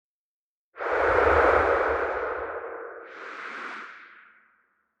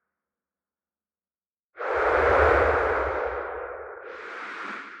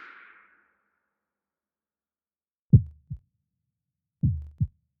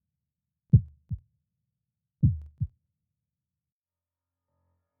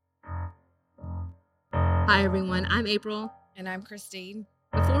Hi everyone, I'm April. And I'm Christine.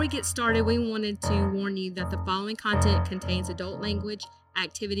 Before we get started, we wanted to warn you that the following content contains adult language,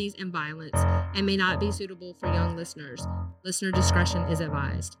 activities, and violence, and may not be suitable for young listeners. Listener discretion is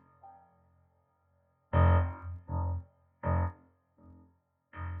advised.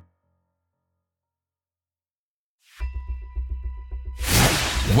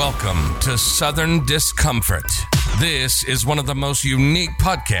 Welcome to Southern Discomfort. This is one of the most unique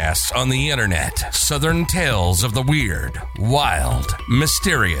podcasts on the internet. Southern tales of the weird, wild,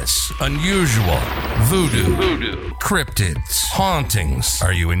 mysterious, unusual, voodoo, cryptids, hauntings.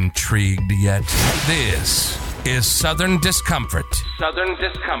 Are you intrigued yet? This is Southern Discomfort. Southern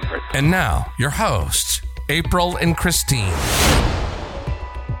Discomfort. And now, your hosts, April and Christine.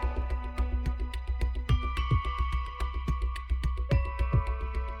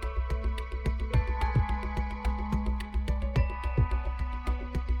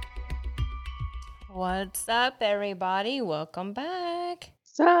 What's up, everybody? Welcome back.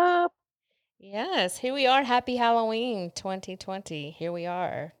 What's up? Yes, here we are. Happy Halloween 2020. Here we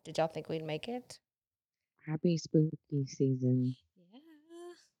are. Did y'all think we'd make it? Happy spooky season. Yeah.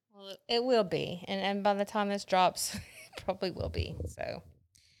 Well, it will be. And by the time this drops, it probably will be. So,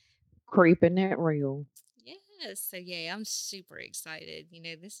 Creeping it real. yes. So, yeah, I'm super excited. You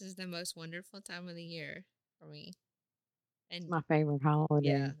know, this is the most wonderful time of the year for me. And My favorite holiday.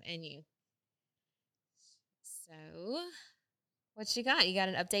 yeah, and you. So, what you got? You got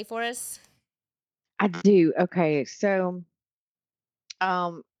an update for us? I do. Okay, so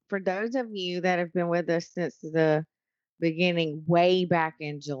for those of you that have been with us since the beginning, way back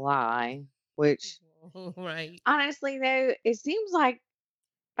in July, which Right. honestly though, it seems like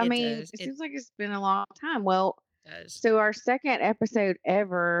It seems like it's been a long time. Well, does. so our second episode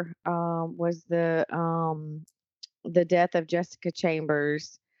ever was the death of Jessica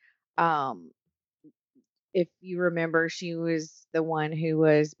Chambers. Um if you remember, she was the one who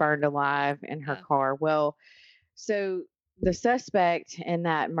was burned alive in her Yeah. car. Well, so the suspect in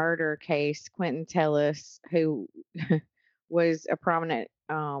that murder case, Quentin Tellis, who was a prominent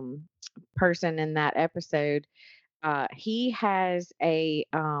person in that episode, he has a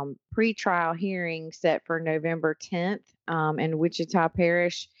pretrial hearing set for November 10th in Wichita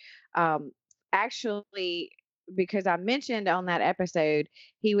Parish. Um, actually, because I mentioned on that episode,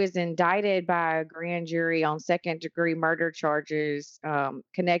 he was indicted by a grand jury on second degree murder charges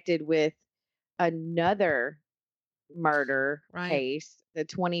connected with another murder Right. case, the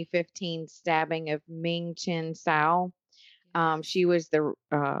 2015 stabbing of Ming Chen Sao. She was the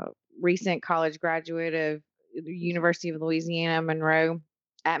recent college graduate of the University of Louisiana, Monroe,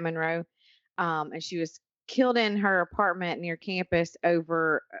 and she was killed in her apartment near campus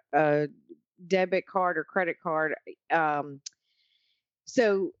over a debit card or credit card.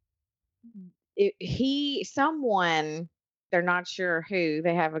 So someone, they're not sure who,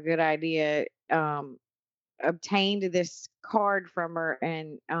 they have a good idea, obtained this card from her,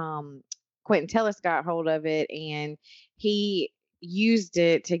 and Quentin Tellis got hold of it, and he used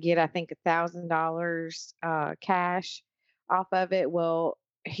it to get, I think, $1,000 cash off of it. Well,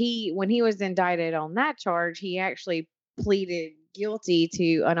 when he was indicted on that charge, he actually pleaded guilty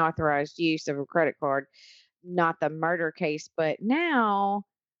to unauthorized use of a credit card, not the murder case. But now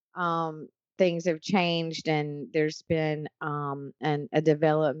things have changed, and there's been a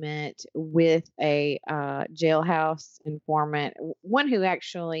development with a jailhouse informant, one who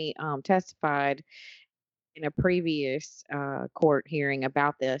actually testified in a previous court hearing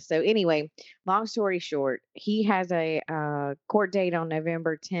about this. So anyway, long story short, he has a court date on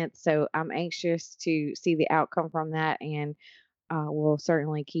November 10th. So I'm anxious to see the outcome from that, and we'll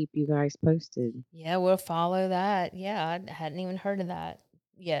certainly keep you guys posted. Yeah, we'll follow that. Yeah, I hadn't even heard of that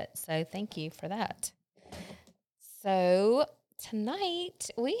yet. So thank you for that. So tonight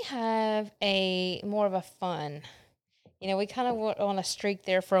we have a more of a fun. You know, we kind of went on a streak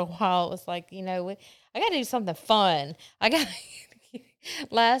there for a while. It was like, you know, I got to do something fun.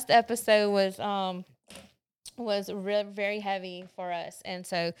 Last episode was very heavy for us, and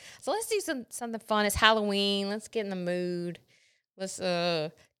so let's do something fun. It's Halloween. Let's get in the mood. Let's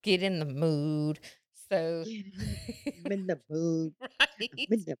get in the mood. So I'm in the mood. right.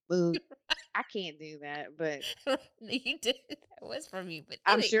 I'm in the mood. I can't do that, but You did. That was from you, but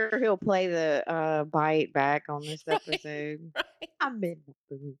I'm sure he'll play the bite back on this Right. episode. Right. I'm in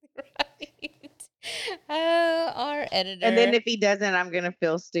the mood. Right. Oh, our editor. And then if he doesn't, I'm gonna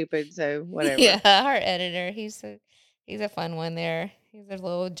feel stupid. So whatever. Yeah, our editor. He's a fun one there. He's a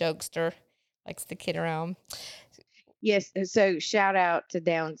little jokester. Likes to kid around. Yes. So shout out to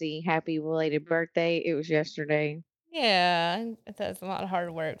Downsy. Happy belated birthday. It was yesterday. Yeah, that's a lot of hard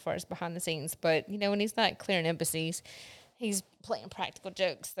work for us behind the scenes. But, when he's not clearing embassies, he's playing practical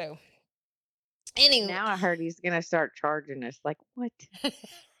jokes. So, anyway, Now I heard he's gonna start charging us. Like, what?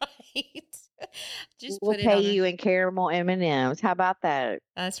 right? Just We'll put it pay on our. you in caramel M&Ms. How about that?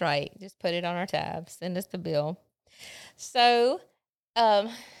 That's right. Just put it on our tab. Send us the bill. So, um,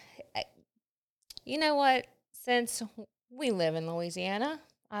 I- you know what? Since we live in Louisiana,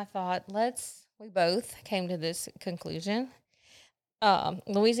 I thought we both came to this conclusion.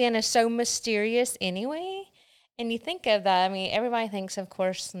 Louisiana is so mysterious anyway. And you think of that, I mean, everybody thinks, of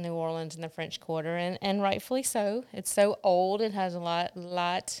course, New Orleans and the French Quarter, and rightfully so. It's so old. It has a lot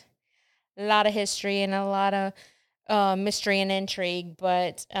of history and a lot of mystery and intrigue.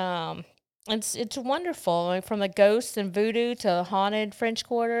 But it's wonderful. Like, from the ghosts and voodoo to haunted French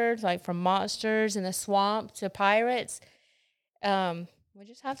Quarter, like from monsters in the swamp to pirates. We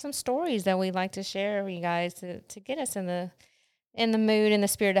just have some stories that we'd like to share with you guys to get us in the mood and the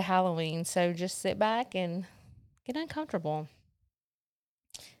spirit of Halloween. So just sit back and get uncomfortable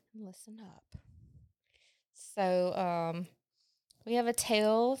and listen up. So we have a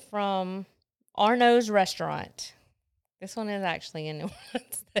tale from Arno's Restaurant. This one is actually in New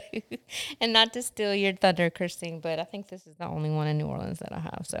Orleans, though. And not to steal your thunder, Christine, but I think this is the only one in New Orleans that I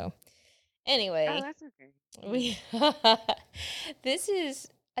have. So anyway, Oh, that's okay. we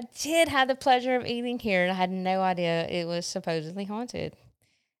I did have the pleasure of eating here, and I had no idea it was supposedly haunted.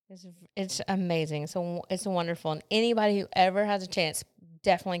 It's amazing. So it's wonderful, and anybody who ever has a chance,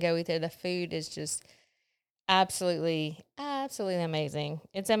 definitely go eat there. The food is just absolutely amazing.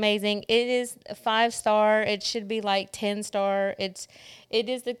 It's amazing. It is a 5-star. It should be like 10-star. It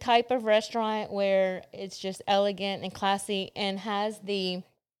is the type of restaurant where it's just elegant and classy, and has the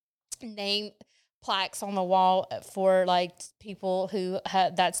name plaques on the wall for like people who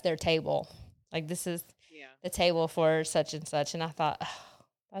that's their table. Like, this is Yeah. the table for such and such. And I thought, oh,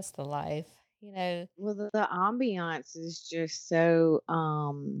 that's the life, Well, the ambiance is just so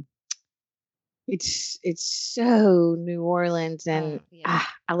it's so New Orleans, Oh, and yeah.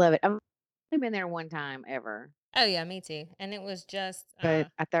 I love it. I've only been there one time ever, Oh, yeah, me too. And it was just, but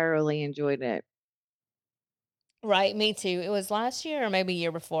I thoroughly enjoyed it. right, me too. It was last year or maybe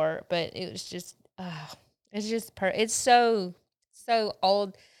year before, but it was just, it's just, it's so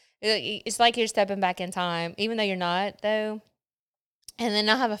old. It's like you're stepping back in time, even though you're not, though. And then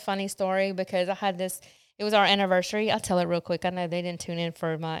I have a funny story because I had this. It was our anniversary. I'll tell it real quick. I know they didn't tune in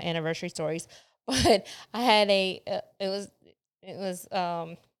for my anniversary stories, but I had it was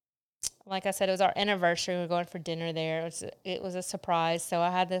like I said, it was our anniversary. We were going for dinner there. It was a surprise. So I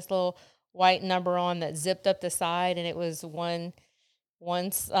had this little white number on that zipped up the side, and it was it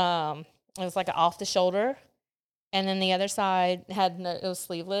was like an off the shoulder, and then the other side had it was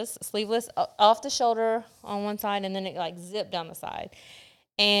sleeveless, off the shoulder on one side, and then it like zipped down the side.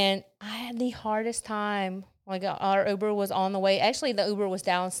 And I had the hardest time. Like, our Uber was on the way. Actually, the Uber was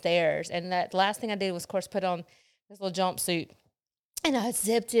downstairs, and that last thing I did was, of course, put on this little jumpsuit, and I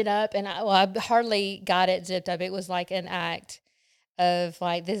zipped it up, and I hardly got it zipped up. It was like an act of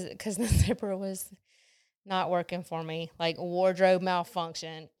like this, because the zipper was not working for me, like wardrobe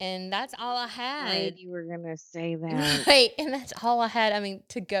malfunction, and that's all I had. Afraid you were gonna say that. Right, and that's all I had. I mean,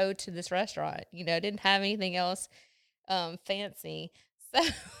 to go to this restaurant, didn't have anything else fancy. So,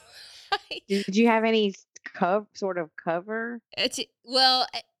 Did you have any sort of cover? well,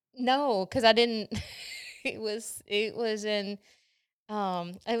 no, because I didn't. It was in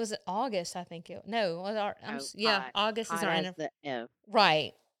it was August, I think. No, it was Hot, August is hot our as anniversary. the F.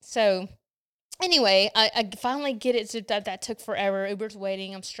 Right. So anyway, I finally get it zipped up. That took forever. Uber's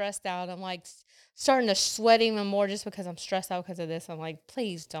waiting. I'm stressed out. I'm like starting to sweat even more just because I'm stressed out because of this. I'm like,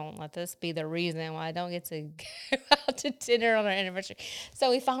 please don't let this be the reason why I don't get to go out to dinner on our anniversary.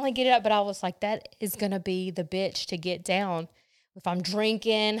 So we finally get it up, but I was like, that is going to be the bitch to get down. If I'm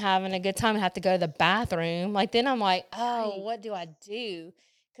drinking, having a good time, and have to go to the bathroom, like, then I'm like, oh, Right. what do I do?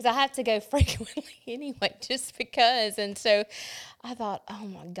 Because I have to go frequently anyway, just because. And so I thought, oh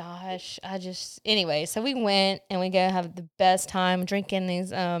my gosh, anyway. So we went, and we go have the best time drinking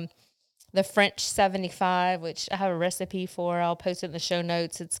these, the French 75, which I have a recipe for. I'll post it in the show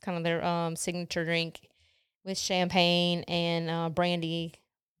notes. It's kind of their signature drink with champagne and brandy.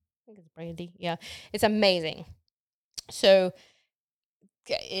 I think it's brandy. Yeah, it's amazing. So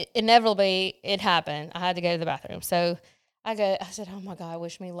inevitably it happened. I had to go to the bathroom. So I said, oh my God,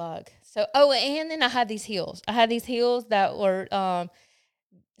 wish me luck. So, and then I had these heels. That were,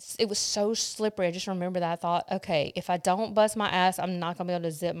 it was so slippery. I just remember that. I thought, okay, if I don't bust my ass, I'm not going to be able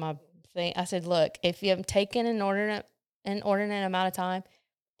to zip my thing. I said, look, if you have taken an inordinate amount of time,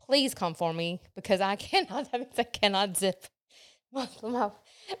 please come for me because I cannot. That means I cannot zip my little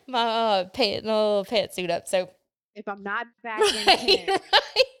pantsuit up. So If I'm not back in town,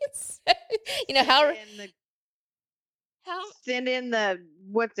 So, you know how send in the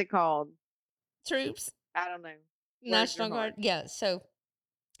what's it called? troops I don't know. National are Guard. hard. Yeah. So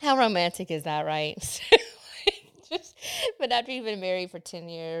how romantic is that, right? But after you've been married for 10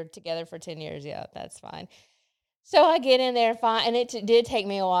 years, together for 10 years, yeah, that's fine. So I get in there fine, and it did take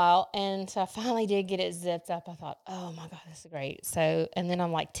me a while, and so I finally did get it zipped up. I thought, oh my God, this is great. So, and then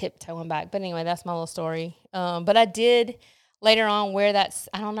I'm like tiptoeing back. But anyway, that's my little story. But I did later on wear that.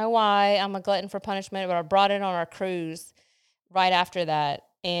 I don't know why I'm a glutton for punishment, but I brought it on our cruise right after that,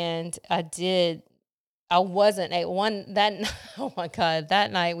 and I wasn't at one that. Oh my God,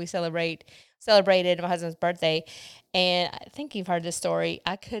 that night we celebrated my husband's birthday, and I think you've heard this story.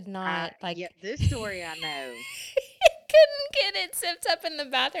 I could not Yeah, this story I know. couldn't get it zipped up in the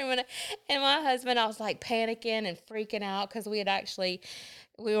bathroom, and my husband, I was like panicking and freaking out because we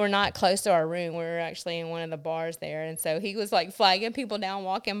were not close to our room. We were actually in one of the bars there, and so he was like flagging people down,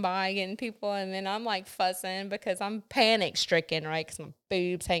 walking by, getting people, and then I'm like fussing because I'm panic stricken, right? Because my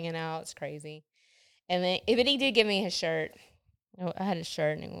boobs hanging out, it's crazy. And then, but he did give me his shirt. I had his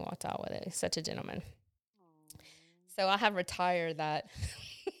shirt, and he walked out with it. He's such a gentleman. So I have retired that.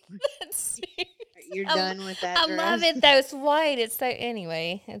 You're done with that I dress? love it though. It's white. It's so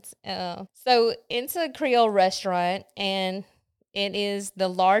anyway. It's so it's a Creole restaurant, and it is the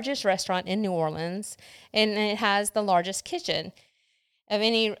largest restaurant in New Orleans, and it has the largest kitchen of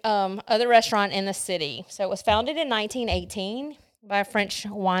any other restaurant in the city. So it was founded in 1918 by a French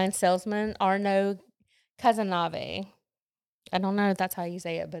wine salesman, Arnaud Cazenave. I don't know if that's how you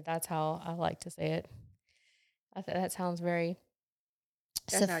say it, but that's how I like to say it. I think that sounds very.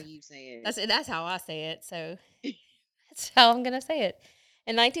 That's how you say it. That's how I say it. So that's how I'm gonna say it.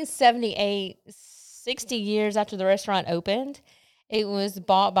 In 1978, 60 years after the restaurant opened, it was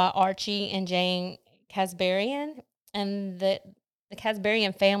bought by Archie and Jane Casbarian, and the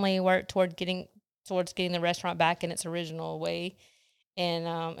Casbarian family worked towards getting the restaurant back in its original way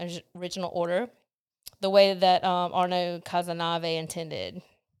and original order, the way that Arnaud Cazenave intended.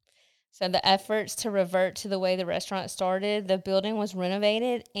 So the efforts to revert to the way the restaurant started, the building was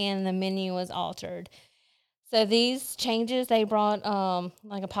renovated and the menu was altered. So these changes, they brought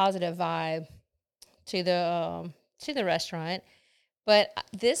like a positive vibe to the restaurant. But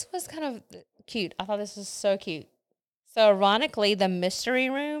this was kind of cute. I thought this was so cute. So ironically, the mystery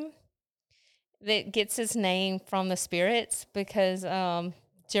room that gets its name from the spirits because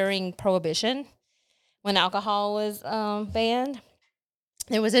during Prohibition, when alcohol was banned,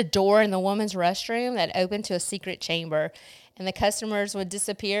 there was a door in the woman's restroom that opened to a secret chamber, and the customers would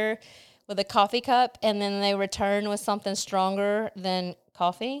disappear with a coffee cup, and then they return with something stronger than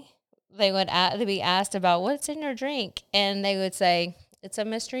coffee. They would be asked about what's in your drink, and they would say, "It's a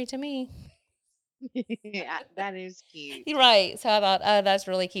mystery to me." That is cute. You're right. So I thought, oh, that's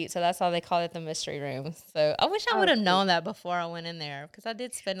really cute. So that's why they call it the mystery room. So I wish I would have known that before I went in there because I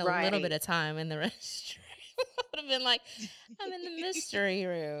did spend a little bit of time in the restroom. I would have been like, I'm in the mystery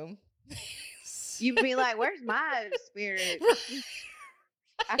room. You'd be like, where's my spirit?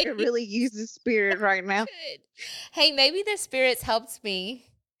 I could really use the spirit right now. Hey, maybe the spirits helped me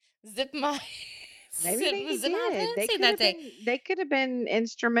zip my. Maybe they could have been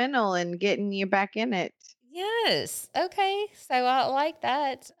instrumental in getting you back in it. Yes. Okay. So I like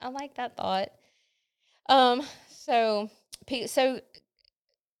that. I like that thought. So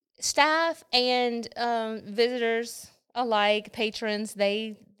staff and visitors alike, patrons,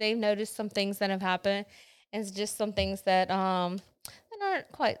 they've noticed some things that have happened. And it's just some things that aren't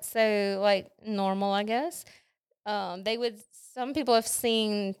quite so like normal, I guess. Some people have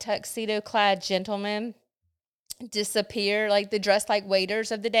seen tuxedo-clad gentlemen disappear, like the dressed like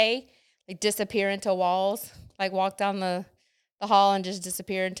waiters of the day, like disappear into walls, like walk down the hall and just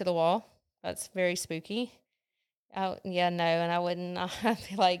disappear into the wall. That's very spooky. And I wouldn't. I'd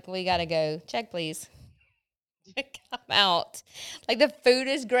be like, we gotta go. Check, please. I'm out. Like the food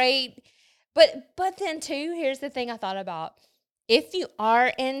is great, but then too, here's the thing I thought about. If you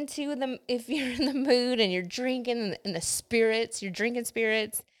are if you're in the mood and you're drinking and the spirits, you're drinking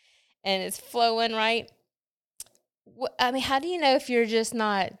spirits and it's flowing, right? I mean, how do you know if you're just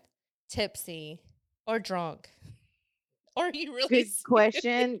not tipsy or drunk? Or are you really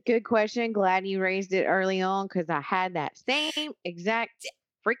Good question. Glad you raised it early on because I had that same exact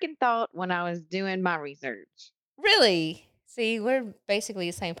freaking thought when I was doing my research. Really? See, we're basically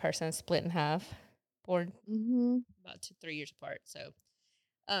the same person, split in half. About 2-3 years apart. So,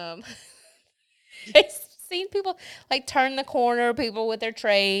 seen people like turn the corner, people with their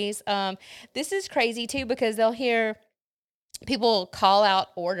trays. This is crazy too because they'll hear people call out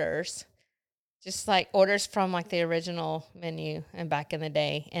orders, just like orders from like the original menu and back in the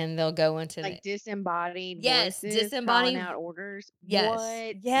day, and they'll go into Like disembodied yes, voices calling out orders.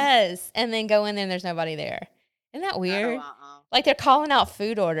 What? yes, and then go in there and there's nobody there. Isn't that Oh, weird? Like they're calling out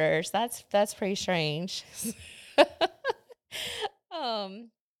food orders. That's pretty strange.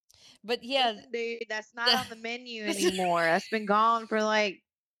 But yeah, Listen, dude, that's not on the menu anymore. That's been gone for like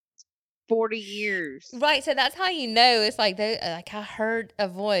 40 years. right. So that's how you know it's like they like I heard a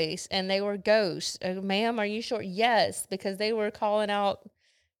voice and they were ghosts. Ma'am, are you sure? Yes, because they were calling out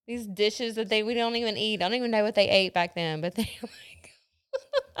these dishes that we don't even eat. I don't even know what they ate back then, but they like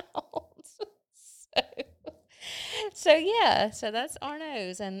out. So yeah, so that's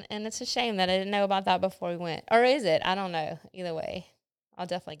Arno's, and it's a shame that I didn't know about that before we went. Or is it? I don't know. Either way, I'll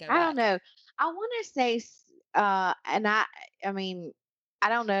definitely go I back. don't know. I want to say, and I mean, I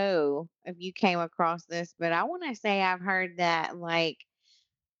don't know if you came across this, but I want to say I've heard that like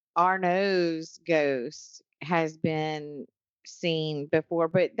Arno's ghost has been seen before,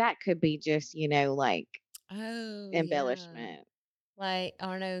 but that could be just, like Oh yeah, embellishment. like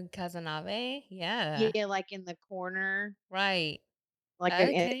Arno Casanave. Yeah, Yeah, like in the corner, right. like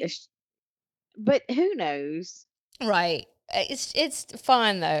Okay, but who knows? right. It's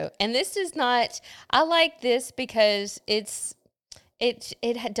fun though, and this is not. I like this because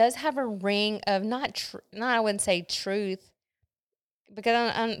does have a ring of not I wouldn't say truth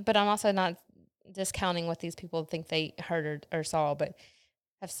because but I'm also not discounting what these people think they heard or saw, but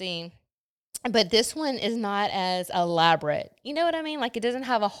have seen. But this one is not as elaborate. You know what I mean? Like it doesn't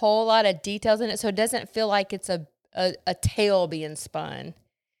have a whole lot of details in it, so it doesn't feel like it's a tale being spun.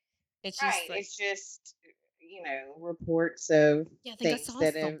 It's just Right. like It's just, reports of yeah, I think I things saw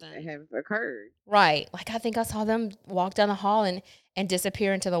that something. have occurred. Right. Like I think I saw them walk down the hall and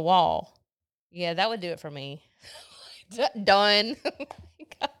disappear into the wall. Yeah, that would do it for me. Done. Oh my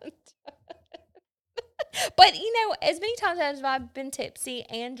God. But as many times as I've been tipsy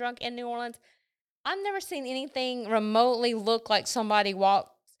and drunk in New Orleans, I've never seen anything remotely look like somebody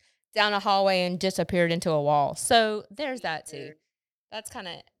walked down a hallway and disappeared into a wall. So there's that too. That's kind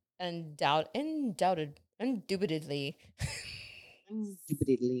of indubitedly.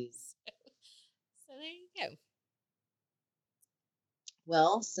 Indubitably. So there you go.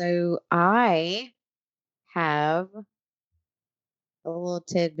 Well, so I have a little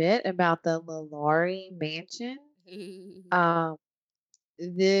tidbit about the Lalaurie Mansion. Um,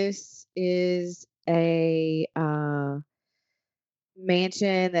 this is a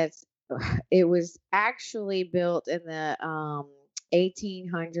mansion it was actually built in the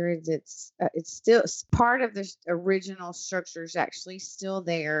 1800s. It's still part of the original structure is actually still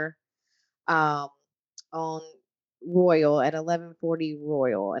there um on Royal at 1140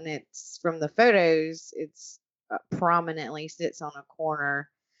 Royal, and it's from the photos. It's prominently sits on a corner.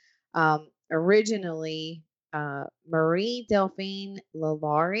 Originally, Marie Delphine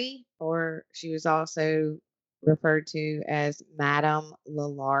Lalaurie, or she was also referred to as Madame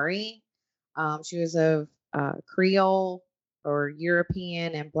Lalaurie. She was of Creole or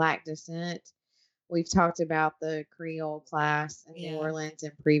European and Black descent. We've talked about the Creole class in New Yeah. Orleans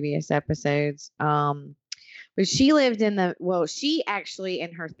in previous episodes. But she actually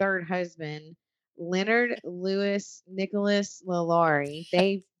and her third husband, Leonard Louis Nicholas Lalaurie,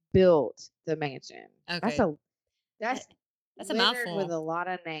 they built the mansion. That's Okay. that's That's a Leonard with mouthful. a lot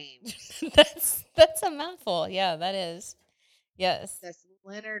of names. That's a mouthful. Yeah, that is. Yes. That's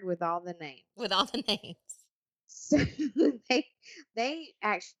Leonard with all the names. With all the names. So they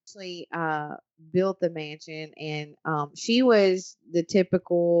actually built the mansion, and she was the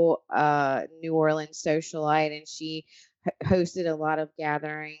typical New Orleans socialite, and she hosted a lot of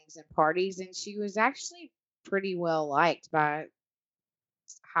gatherings and parties, and she was actually pretty well liked by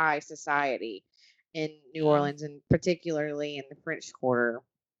high society in New Yeah. Orleans, and particularly in the French Quarter.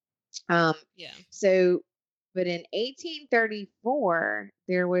 Um, Yeah. so, but in 1834,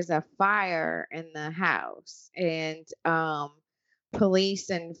 there was a fire in the house, and police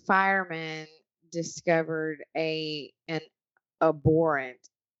and firemen discovered an abhorrent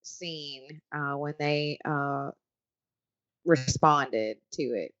scene when they responded to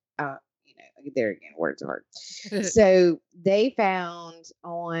it. There again, words are hard. So they found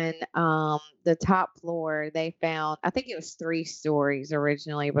on the top floor, they found, I think it was 3 stories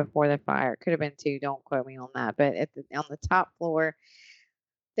originally before the fire. It could have been 2. Don't quote me on that. But on the top floor,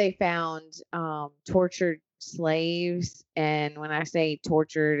 they found tortured slaves. And when I say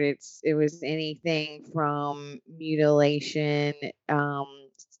tortured, it was anything from mutilation.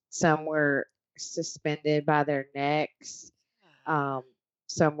 Some were suspended by their necks. Um,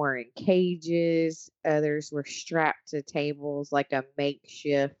 some were in cages. Others were strapped to tables like a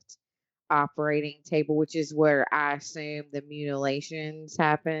makeshift operating table, which is where I assume the mutilations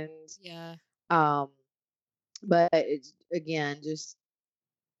happened. Yeah. Um, but it's again just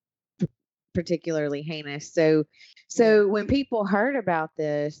particularly heinous. So when people heard about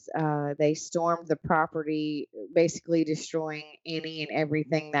this, they stormed the property, basically destroying any and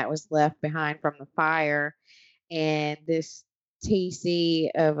everything that was left behind from the fire. And this TC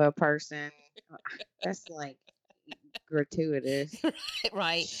of a person, that's like gratuitous.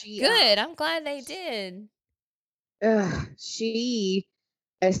 Right. She Good. I'm glad they did. she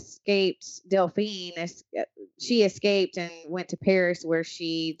escaped Delphine. She escaped and went to Paris, where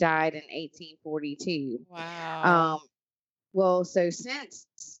she died in 1842. Wow. Well, so since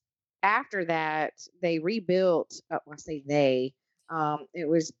after that, they rebuilt. I say they. It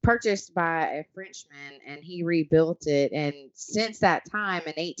was purchased by a Frenchman, and he rebuilt it. And since that time,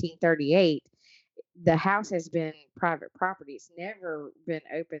 in 1838, the house has been private property. It's never been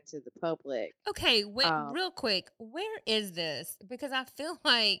open to the public. Okay, wait, Um, real quick. Where is this? Because I feel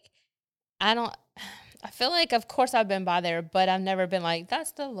like I don't. I feel like, of course, I've been by there, but I've never been like,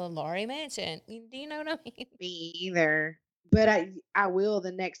 that's the Lalaurie Mansion. Do you know what I mean? Me either. But I will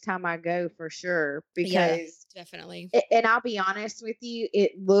the next time I go for sure, Yeah, because definitely. and I'll be honest with you,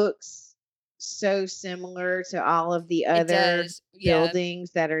 it looks so similar to all of the It other does. Yeah,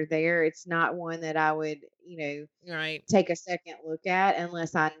 buildings that are there. It's not one that I would, you're right. take a second look at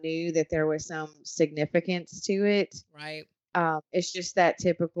unless I knew that there was some significance to it. Right. It's just that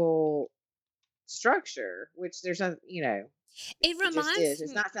typical structure, which there's a, It it just is.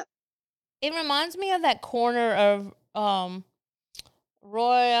 It's reminds not something. it reminds me of that corner of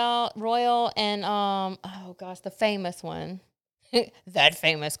Royal and oh gosh, the famous one. That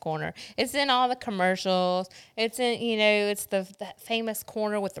famous corner. It's in all the commercials. It's in, it's that famous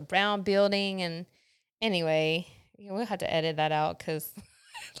corner with the brown building. And anyway, we'll have to edit that out because,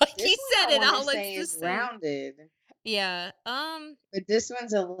 like This you one said, I it want all to looks say the is same. rounded. Yeah. But this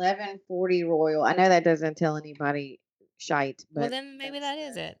one's 1140 Royal. I know that doesn't tell anybody shite, Well, but then maybe that's that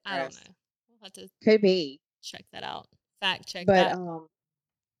is the it. I don't address. know. We'll have to Could be. check that out. Fact check But that.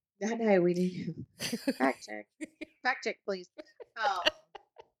 I know we need fact check. Fact check, please.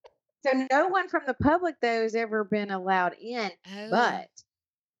 So no one from the public though has ever been allowed in, Oh. but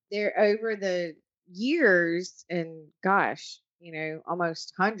they're over the years, and gosh,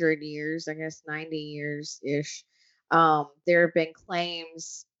 almost 100 years, I guess 90 years ish. There have been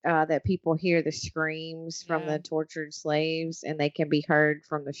claims that people hear the screams from Yeah. the tortured slaves, and they can be heard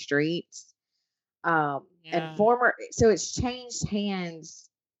from the streets. Yeah. And so it's changed hands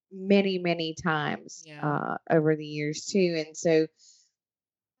many, many times Yeah. over the years too. And so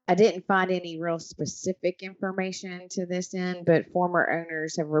I didn't find any real specific information to this end, but former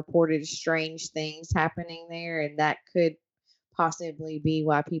owners have reported strange things happening there, and that could possibly be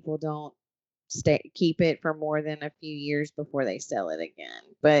why people don't keep it for more than a few years before they sell it again.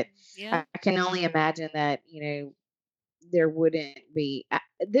 But Yeah. I can only imagine that there wouldn't be.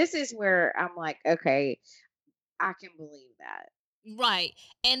 This is where I'm like, okay, I can believe that. Right.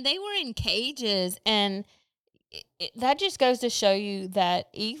 And they were in cages, and that just goes to show you that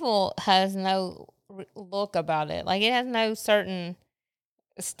evil has no look about it. Like, it has no certain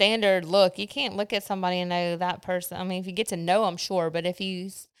standard look. You can't look at somebody and know that person. I mean, if you get to know them, sure. But if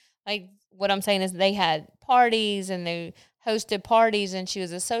like, what I'm saying is they had parties and they hosted parties and she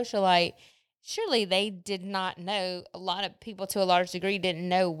was a socialite. Surely they did not know. A lot of people, to a large degree, didn't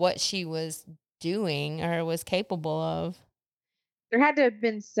know what she was doing or was capable of. There had to have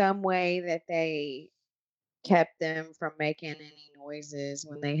been some way that they kept them from making any noises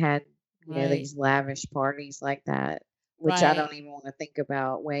when they had, Right. these lavish parties like that, which I Right. don't even want to think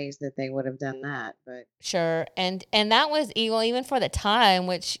about ways that they would have done that. But Sure. And that was evil even for the time,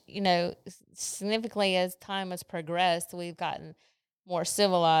 which, significantly as time has progressed, we've gotten more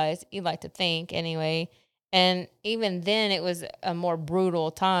civilized, you like to think anyway. And even then it was a more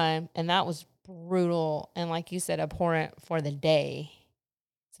brutal time, and that was brutal and, like you said, abhorrent for the day.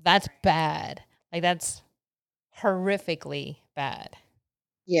 So that's bad. Like, that's horrifically bad.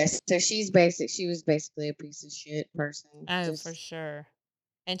 yes, so she was basically a piece of shit person. Oh, for sure.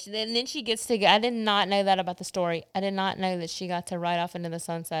 And then she gets to go. I did not know that about the story. I did not know that she got to ride off into the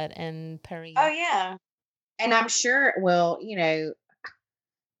sunset in Paris. Oh yeah. And I'm sure, well,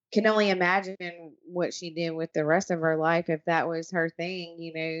 can only imagine what she did with the rest of her life if that was her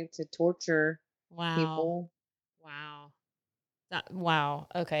thing, to torture Wow. people. Wow. Wow.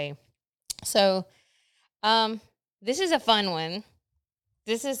 Okay. So, this is a fun one.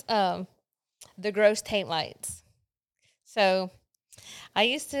 This is the Gross Tate Lights. So I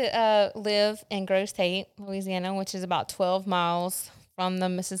used to live in Gross Tate, Louisiana, which is about 12 miles from the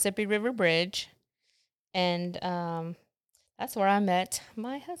Mississippi River Bridge. And that's where I met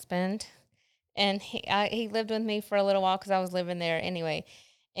my husband. And he lived with me for a little while because I was living there anyway.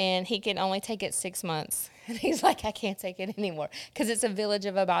 And he could only take it 6 months. And he's like, I can't take it anymore because it's a village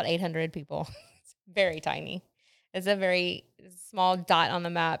of about 800 people. It's very tiny. It's a very small dot on the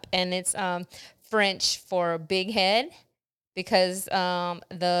map. And it's French for big head because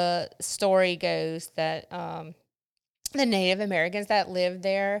the story goes that the Native Americans that lived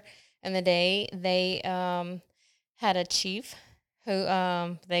there in the day, they had a chief who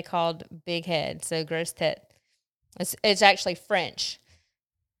they called Big Head, so Gross Tet. It's actually French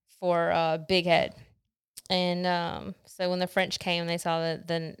for big head. And so when the French came, they saw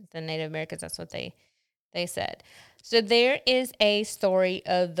the Native Americans. That's what they said. So there is a story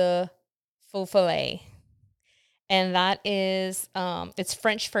of the feu follet, and that is it's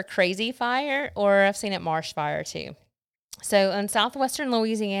French for crazy fire, or I've seen it marsh fire too. So in southwestern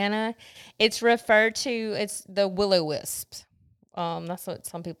Louisiana, it's referred to, it's the will-o-wisp. That's what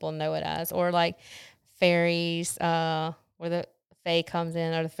some people know it as, or like fairies, where the fae comes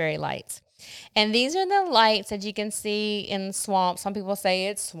in, or the fairy lights. And these are the lights that you can see in swamps. Some people say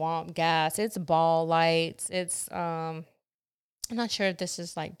it's swamp gas, it's ball lights, it's I'm not sure if this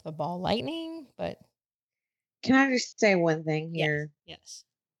is like the ball lightning, but Can I just say one thing yes, here? yes.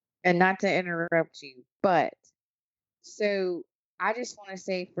 And not to interrupt you, but so I just want to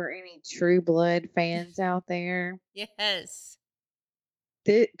say for any True Blood fans out there, Yes.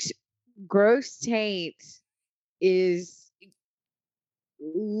 this Gross Tate is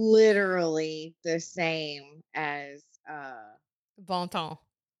literally the same as Bon temps.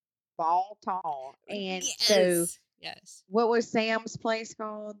 Bon Temps. And Yes. so Yes. what was Sam's place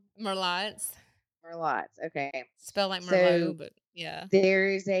called? Merlots. Merlot's. Okay. Spelled like So Merlot, but yeah. there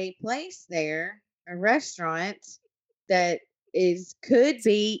is a place there, a restaurant that could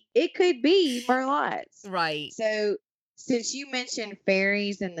be Merlot's. Right. So since you mentioned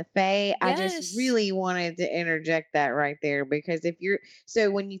fairies and the fae, I just Yes. really wanted to interject that right there because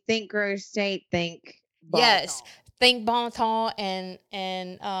when you think Gross State, think Bon Yes. Temps. Think Bon temps and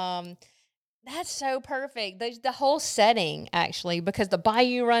that's so perfect. The whole setting, actually, because the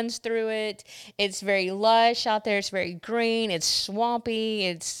bayou runs through it. It's very lush out there. It's very green. It's swampy.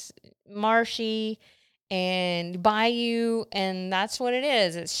 It's marshy and bayou, and that's what it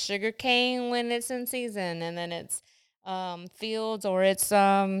is. It's sugar cane when it's in season, and then it's fields, or it's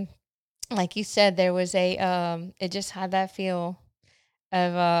like you said, there was a it just had that feel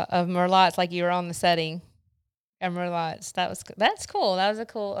of Merlot's, like you were on the setting. Merlots. That's cool. That was a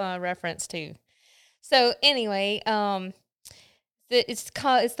cool reference too. So anyway,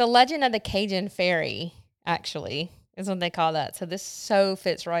 it's the Legend of the Cajun Fairy. Actually, is what they call that. So this so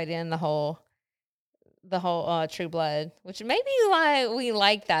fits right in the whole True Blood, which may be why we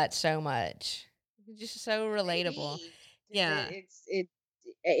like that so much. It's just so relatable. Maybe. Yeah.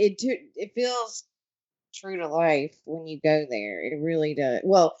 It feels true to life when you go there. It really does.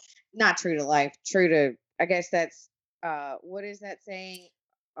 Well, not true to life. True to, I guess that's what is that saying?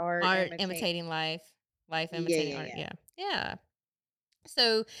 Art Imitating life. Life Yeah, imitating yeah, art. yeah. Yeah.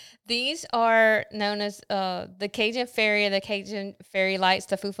 So these are known as the Cajun Fairy, the Cajun Fairy Lights,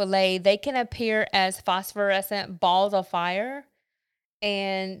 the feu follet. They can appear as phosphorescent balls of fire,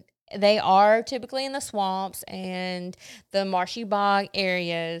 and they are typically in the swamps and the marshy bog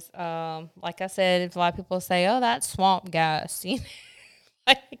areas. Like I said, a lot of people say, "Oh, that's swamp gas." You know?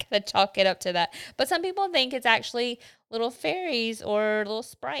 I kind of chalk it up to that. But some people think it's actually little fairies or little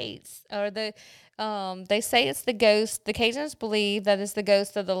sprites, or they say it's the ghost. The Cajuns believe that it's the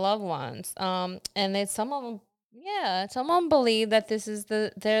ghost of the loved ones. And then some of them, yeah, some of them believe that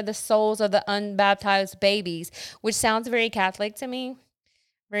they're the souls of the unbaptized babies, which sounds very Catholic to me.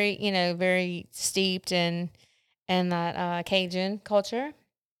 Very, very steeped in that Cajun culture,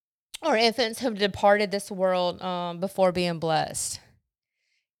 or infants who have departed this world before being blessed.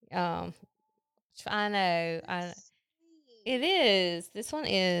 I know. It is. This one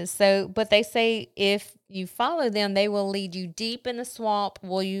is. So, but they say if you follow them, they will lead you deep in the swamp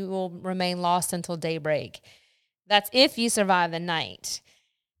where you will remain lost until daybreak. That's if you survive the night.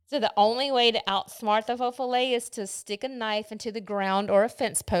 So the only way to outsmart the feu follet is to stick a knife into the ground or a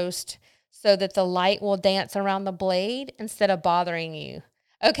fence post so that the light will dance around the blade instead of bothering you.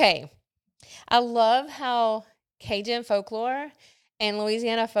 Okay. I love how Cajun folklore and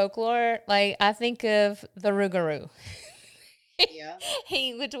Louisiana folklore, like I think of the Rougarou. Yeah.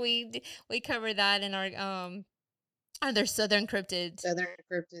 Which we covered that in our other Southern cryptids. Southern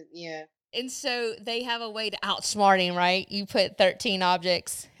cryptid, yeah. And so they have a way to outsmart him, right? You put 13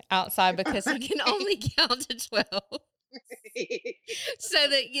 objects outside because he can only count to 12. So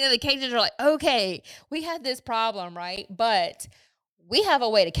that, the Cajuns are like, okay, we had this problem, right? But we have a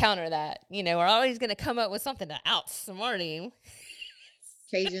way to counter that. We're always going to come up with something to outsmart him.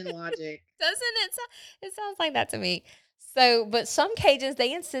 Cajun logic. Doesn't it? It sounds like that to me. So, but some Cajuns,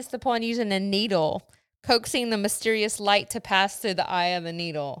 they insist upon using a needle, coaxing the mysterious light to pass through the eye of the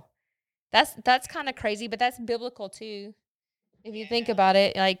needle. That's kind of crazy, but that's biblical too. If you think about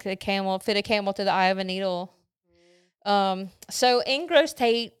it, like fit a camel to the eye of a needle. So in Gross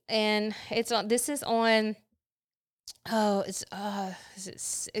Tate, and this is on, it's a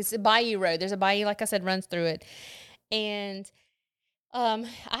Bayou Road. There's a bayou, like I said, runs through it. And,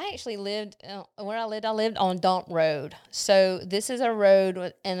 I actually lived where I lived on Dump Road. So this is a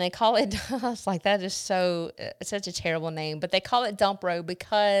road, and they call it, I was like, that is such a terrible name, but they call it Dump Road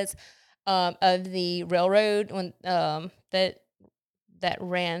because, of the railroad that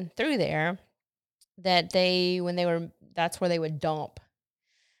ran through there, that's where they would dump.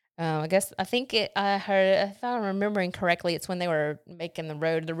 I heard, if I'm remembering correctly, it's when they were making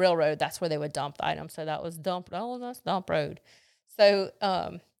the railroad, that's where they would dump the items. So that was Dump Road. So,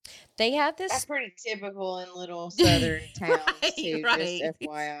 they have this. That's pretty typical in little southern towns too, right. just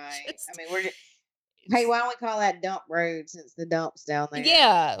FYI. Hey, why don't we call that Dump Road since the dump's down there?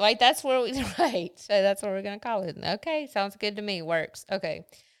 Yeah, like that's where right. So that's what we're going to call it. Okay, sounds good to me. Works. Okay.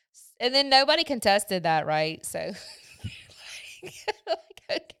 And then nobody contested that, right? So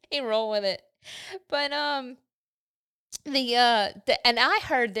okay, roll with it. But and I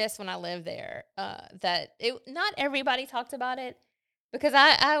heard this when I lived there, that not everybody talked about it, because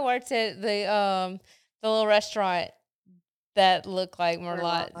I worked at the little restaurant that looked like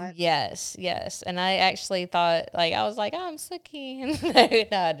Merlot. Yes. And I actually thought, I was like, oh, I'm Sookie. No,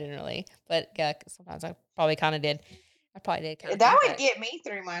 I didn't really. But yeah, sometimes I probably kind of did. I probably did kind of. That would get me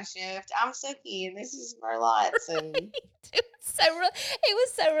through my shift. I'm Sookie, and this is Merlot. And it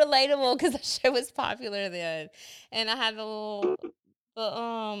was so relatable because the show was popular then, and I had the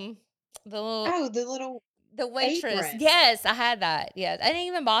waitress. Apron. Yes, I had that. Yeah, I didn't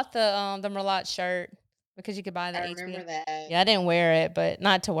even bought the Merlot shirt because you could buy that. I remember that. Yeah, I didn't wear it, but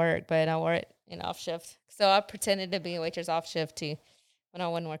not to work, but I wore it off shift. So I pretended to be a waitress off shift too when I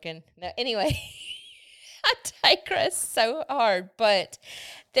wasn't working. No, anyway. I digress so hard, but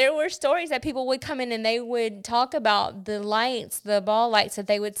there were stories that people would come in and they would talk about the ball lights that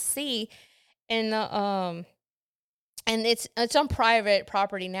they would see in the and it's on private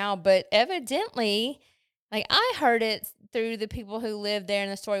property now, but evidently, I heard it through the people who lived there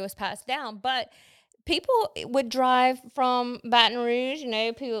and the story was passed down, but people would drive from Baton Rouge,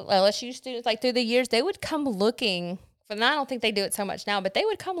 people, LSU students, through the years, they would come looking. And I don't think they do it so much now, but they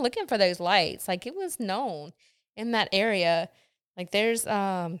would come looking for those lights. It was known in that area. There's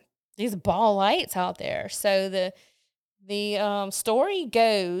these ball lights out there. So the story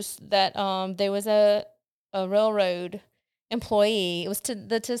goes that there was a railroad employee. It was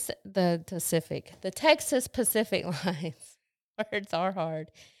the Texas Pacific Lines. Words are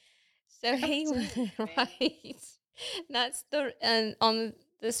hard. So he was right. And on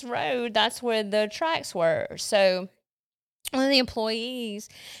this road, that's where the tracks were. So one of the employees,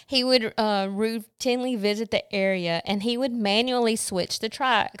 he would routinely visit the area, and he would manually switch the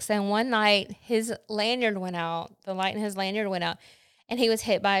tracks. And one night, his lanyard went out. The light in his lanyard went out, and he was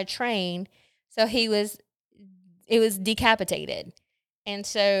hit by a train. So it was decapitated. And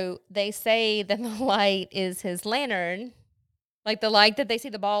so they say that the light is his lantern, the light that they see,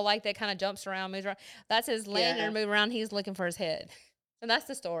 the ball light that kind of jumps around, moves around. That's his lantern moving around. He's looking for his head. And that's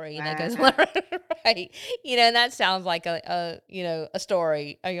the story that goes right. And that sounds like a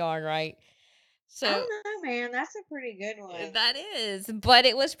story, a yarn, right? So I don't know, man. That's a pretty good one. That is. But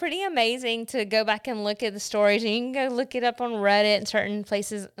it was pretty amazing to go back and look at the stories. And you can go look it up on Reddit and certain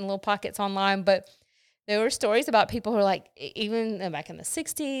places and little pockets online. But there were stories about people who were even back in the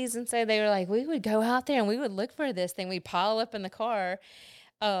 60s. And so they were we would go out there and we would look for this thing. We'd pile up in the car.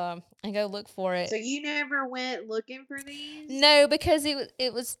 And go look for it. So you never went looking for these? No, because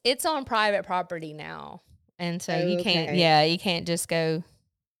it's on private property now, and so you can't. Yeah, you can't just go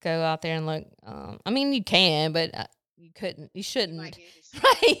out there and look. You can, but you couldn't. You shouldn't.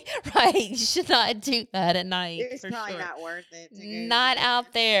 Right. You should not do that at night. It's probably not worth it. Not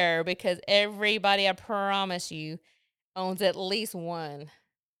out there, because everybody, I promise you, owns at least one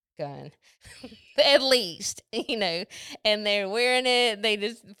gun. At least, and they're wearing it. They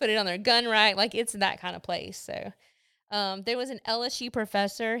just put it on their gun rack. It's that kind of place. So, There was an LSU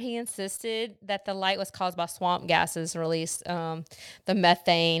professor. He insisted that the light was caused by swamp gases released, the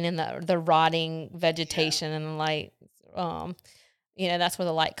methane and the rotting vegetation and the light. That's where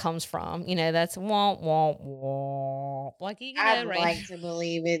the light comes from. That's womp womp womp. Like I'd right? like to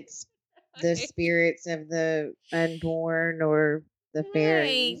believe it's the spirits of the unborn or the Right,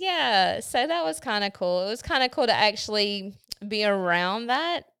 fairies. yeah. So that was kind of cool. It was kind of cool to actually be around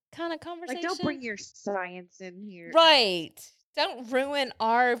that kind of conversation. Like, don't bring your science in here. Right. Don't ruin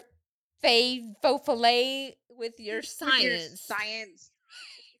our faux filet with your science.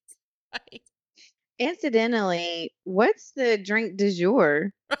 Right. Incidentally, what's the drink du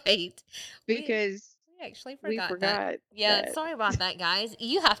jour? Right. Because we actually we forgot forgot. that. Yeah, that. sorry about that, guys.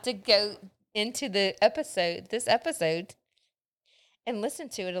 You have to go into this episode, and listen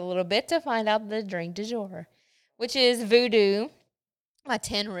to it a little bit to find out the drink du jour, which is Voodoo by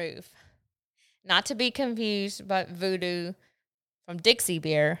Tin Roof. Not to be confused by Voodoo from Dixie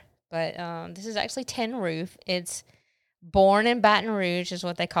Beer, but this is actually Tin Roof. It's Born in Baton Rouge is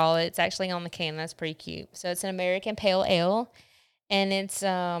what they call it. It's actually on the can. That's pretty cute. So it's an American Pale Ale, and it's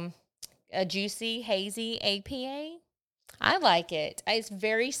a juicy, hazy APA. I like it. It's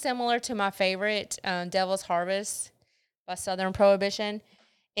very similar to my favorite, Devil's Harvest by Southern Prohibition.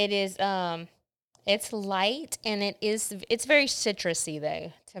 It is it's light and it's very citrusy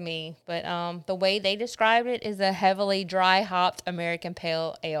though to me. But the way they described it is a heavily dry hopped American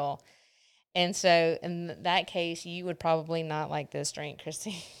Pale Ale. And so in that case, you would probably not like this drink,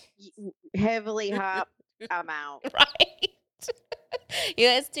 Christy. Heavily hopped, I'm out. Right?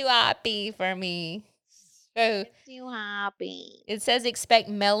 Yeah, it's too hoppy for me. So It's too hoppy. it says expect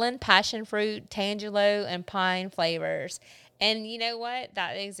melon, passion fruit, tangelo, and pine flavors. And you know what?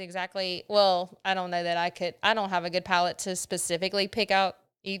 That is exactly, well, I don't know that I don't have a good palate to specifically pick out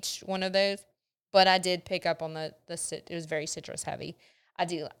each one of those, but I did pick up on it was very citrus heavy.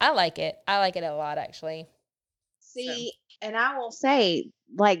 I like it. I like it a lot, actually. See, and I will say,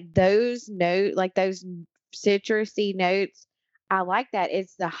 like those citrusy notes, I like that.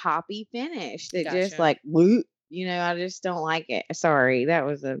 It's the hoppy finish that just Gotcha. like, whoop, I just don't like it. Sorry, that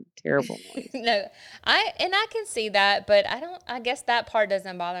was a terrible noise. No, I can see that, but I guess that part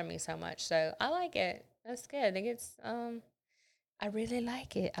doesn't bother me so much. So I like it. That's good. It gets, I really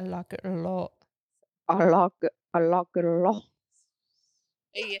like it. I like it a lot. I like it a lot.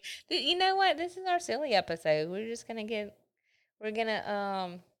 Yeah. You know what? This is our silly episode. We're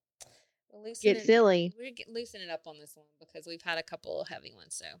gonna loosen Get silly. loosen it up on this one because we've had a couple of heavy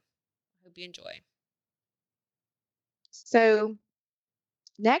ones. So I hope you enjoy. So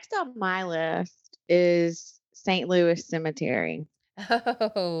next on my list is St. Louis Cemetery.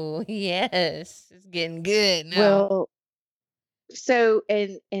 Oh yes, it's getting good now. Well, so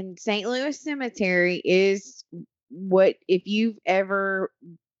in St. Louis Cemetery is what if you've ever,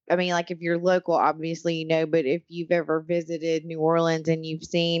 I mean, like if you're local, obviously but if you've ever visited New Orleans and you've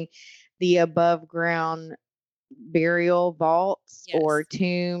seen the above ground burial vaults or Yes.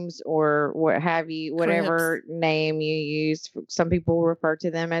 tombs or what have you, whatever name you use. Some people refer to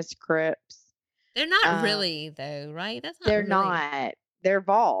them as crypts. They're not really though, right? That's not They're really. not. They're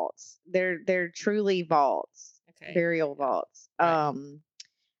vaults. They're truly vaults. Okay. Burial vaults. Right.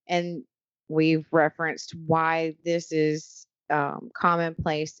 And we've referenced why this is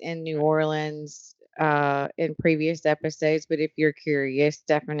commonplace in New Orleans in previous episodes. But if you're curious,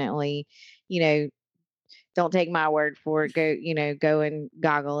 definitely, don't take my word for it. Go and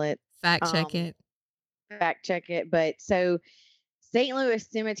goggle it. Fact check it. Fact check it. But so St. Louis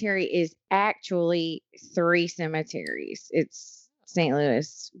Cemetery is actually 3 cemeteries. It's St.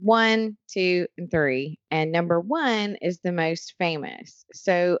 Louis 1, 2, and 3. And number 1 is the most famous.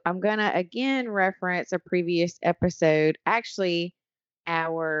 So I'm going to again reference a previous episode, actually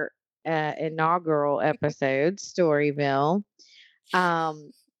our inaugural episode, Storyville.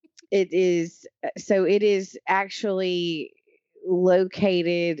 It is actually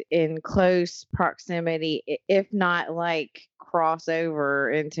located in close proximity, if not like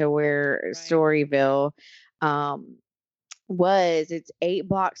crossover into where Right. Storyville was. It's 8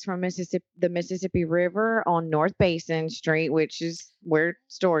 blocks from the Mississippi River on North Basin Street, which is where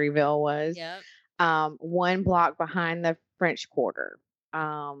Storyville was. Yep. 1 block behind the French Quarter. Can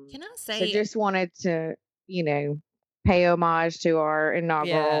I say? So just wanted to, pay homage to our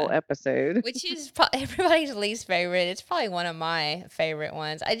inaugural episode. Which is everybody's least favorite. It's probably one of my favorite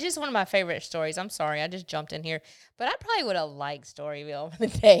ones. It's just one of my favorite stories. I'm sorry, I just jumped in here, but I probably would have liked Storyville the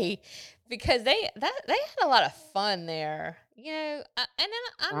day because they had a lot of fun there, you know.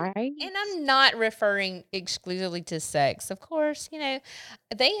 Right? And I'm not referring exclusively to sex, of course. You know,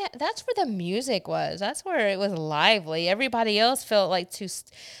 that's where the music was. That's where it was lively. Everybody else felt like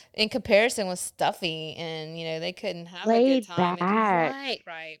in comparison, was stuffy, and you know they couldn't have a good Laid time. back,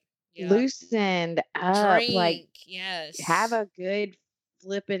 Right, yeah. loosened up, like Drink, have yes, a good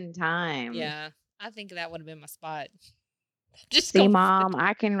flipping time. yeah. I think that would have been my spot. Just See, go. Mom,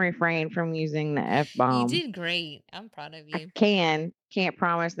 I can refrain from using the F You bomb. did great. I'm proud of I you. can't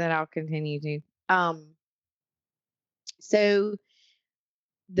promise that I'll continue to. So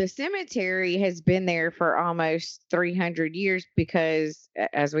the cemetery has been there for almost 300 years because,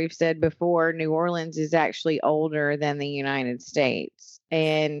 as we've said before, New Orleans is actually older than the United States.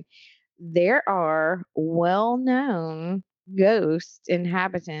 And there are well known ghost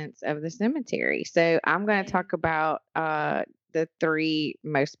inhabitants of the cemetery. So I'm going to Okay. talk about the three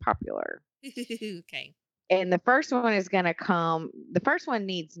most popular. Okay. And the first one is going to the first one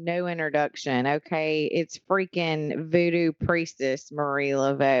needs no introduction. Okay. It's freaking voodoo priestess Marie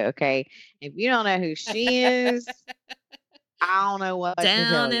Laveau. Okay. If you don't know who she is, I don't know what to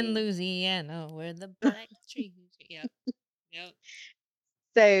Down tell in you. Louisiana, where the black trees. Yep. Yep.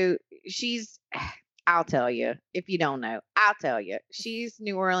 So she's, I'll tell you. If you don't know, I'll tell you. She's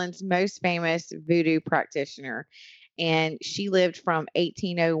New Orleans' most famous voodoo practitioner. And she lived from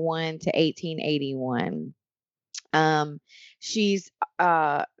 1801 to 1881. Um, she's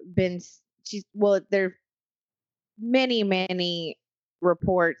been she's well, there many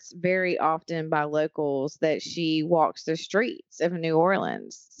reports very often by locals that she walks the streets of New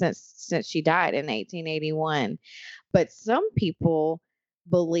Orleans since she died in 1881. But some people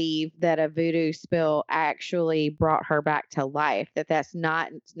believe that a voodoo spell actually brought her back to life, that's not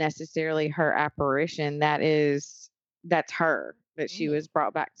necessarily her apparition, that's her, that she was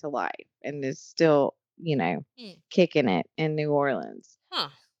brought back to life and is still, Mm. kicking it in New Orleans, Huh.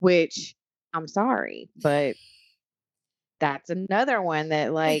 which I'm sorry, but that's another one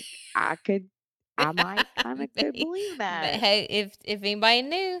that like I might kind of could believe But that. hey, if anybody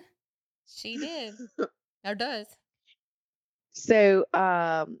knew, she did or does. So,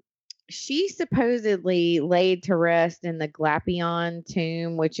 she supposedly laid to rest in the Glapion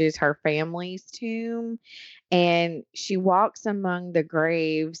tomb, which is her family's tomb, and she walks among the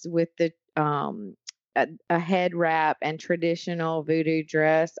graves with a head wrap and traditional voodoo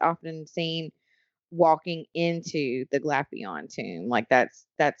dress, often seen walking into the Glapion tomb. Like that's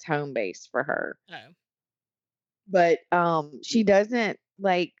home base for her. Oh. But she doesn't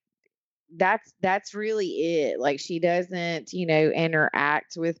like that's really it. Like she doesn't,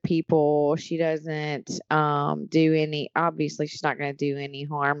 interact with people. She doesn't do any, obviously she's not going to do any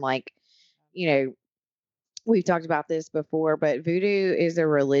harm. Like, you know, we've talked about this before, but voodoo is a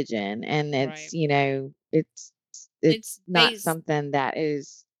religion and Right. it's not based something that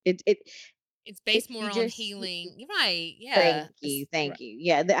is it's based if more you on just healing. You're right. Yeah. thank you.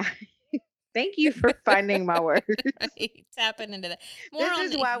 Yeah, thank you for finding my word. Right. Tapping into that. More This on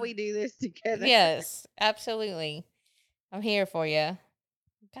is the why we do this together. Yes, absolutely. I'm here for you.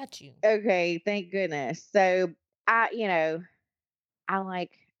 Got you. Okay, thank goodness. So I I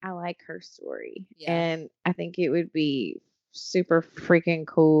like her story. Yeah. And I think it would be super freaking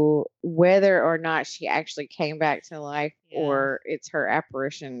cool whether or not she actually came back to life Yeah. or it's her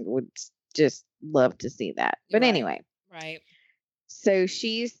apparition. Would just love to see that. But Right. anyway, Right. so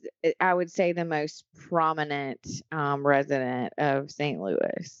she's, I would say, the most prominent resident of St.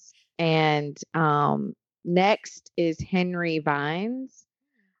 Louis. And next is Henry Vines,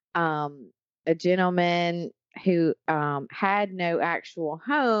 a gentleman who had no actual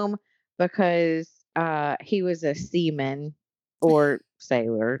home because he was a seaman or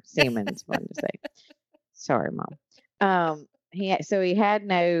sailor. Seaman's fun to say. Sorry, Mom. He had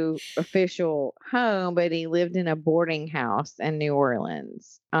no official home, but he lived in a boarding house in New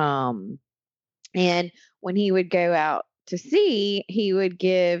Orleans. And when he would go out to sea, he would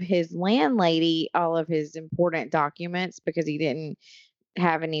give his landlady all of his important documents because he didn't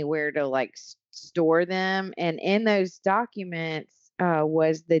have anywhere to like store them. And in those documents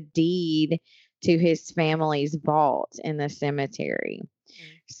was the deed to his family's vault in the cemetery.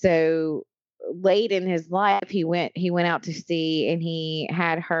 So late in his life, he went out to sea, and he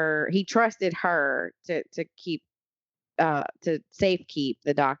trusted her to keep to safe keep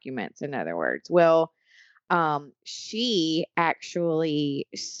the documents, in other words. Well, she actually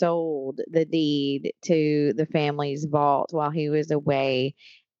sold the deed to the family's vault while he was away.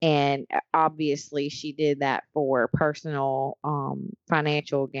 And obviously she did that for personal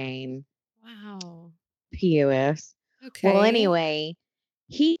financial gain. Wow. POS. Okay. Well, anyway,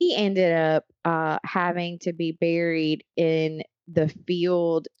 he ended up having to be buried in the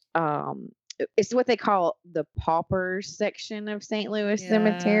field. It's what they call the paupers section of St. Louis Yeah.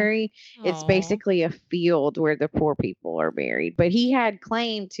 Cemetery. It's Oh. basically a field where the poor people are buried. But he had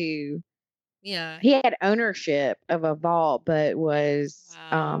claim to, Yeah. he had ownership of a vault, but was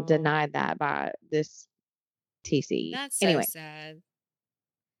Wow. denied that by this TC. That's so Anyway, sad.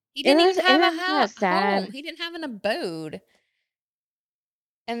 He didn't even have a isn't that sad? home. He didn't have an abode.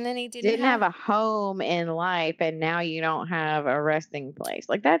 And then he didn't Didn't have have. a home in life, and now you don't have a resting place.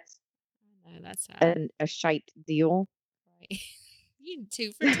 Like that's No, that's sad. a shite deal. Right. You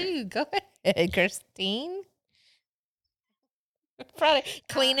 2 for 2. Go ahead, Christine. Probably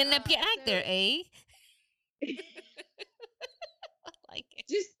cleaning up your act there, eh? I like it.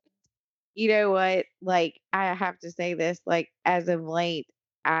 Just, you know what? Like I have to say this. Like as of late,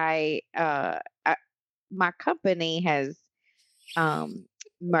 I my company has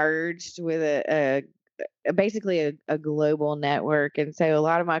merged with basically a global network, and so a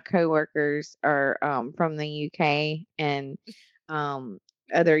lot of my coworkers are from the UK and um,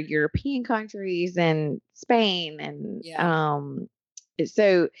 other European countries and Spain and Yeah.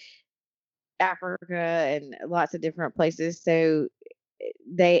 so Africa and lots of different places. So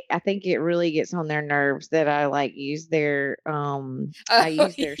I think it really gets on their nerves that I like use their I Oh,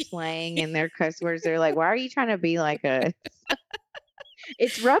 use their slang and their cuss words. They're like, why are you trying to be like us?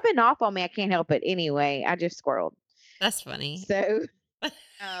 It's rubbing off on me. I can't help it anyway. I just squirreled. that's funny. So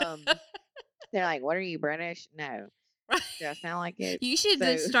um they're like, what are you, British? No. Do I sound like it? You should So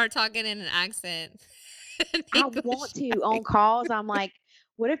just start talking in an accent. In I English, want to right? on calls. I'm like,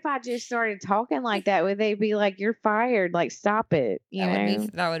 what if I just started talking like that? Would they be like, you're fired? Like, stop it, you know?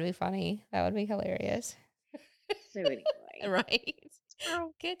 That would be funny. That would be hilarious. So anyway. Right.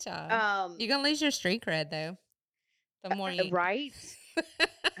 Well, Good job. Um You're gonna lose your street cred though. The more you right?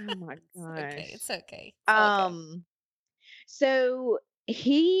 Oh my It's okay. gosh. It's okay. It's all good. So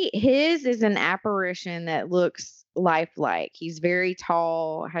his is an apparition that looks lifelike. He's very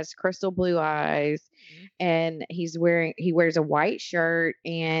tall, has crystal blue eyes, Mhm. and he wears a white shirt,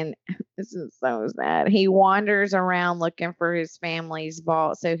 and this is so sad. He wanders around looking for his family's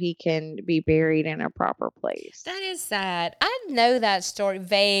vault so he can be buried in a proper place. That is sad. I know that story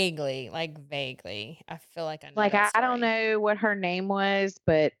vaguely, like vaguely. I feel like I know Like that I don't story. know what her name was,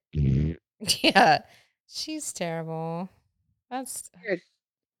 but Yeah. She's terrible. That's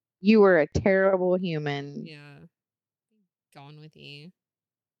you were a terrible human. yeah. Going with you.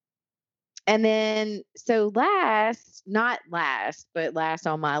 And then, so last, not last, but last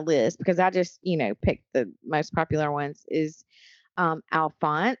on my list, because I just, picked the most popular ones, is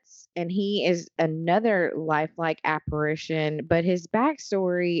Alphonse. And he is another lifelike apparition, but his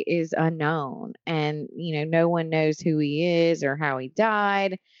backstory is unknown. And, no one knows who he is or how he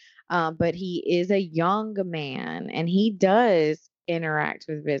died. But he is a young man and he does interact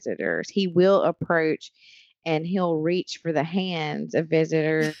with visitors. He will approach and he'll reach for the hands of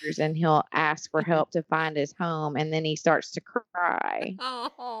visitors and he'll ask for help to find his home, and then he starts to cry.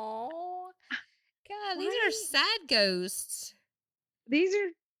 Oh, God, these are Right? sad ghosts.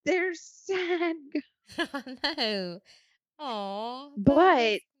 They're sad, I know. Oh, but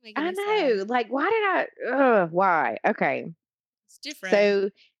that's making I me sad. know, like, why? Okay, It's different. so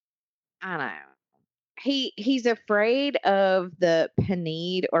I know he's afraid of the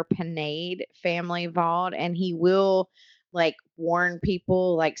Pinade family vault, and he will like warn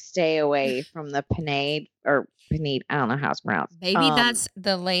people like stay away from the Pinade. I don't know how it's pronounced. Maybe that's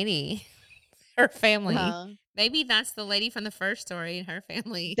the lady, her family. Huh? Maybe that's the lady from the first story and her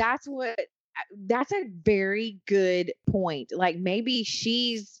family. That's a very good point. Like maybe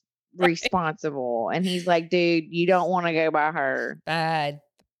she's Right. responsible, and he's like, dude, you don't want to go by her. Bad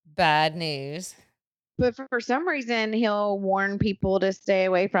news. But for some reason, he'll warn people to stay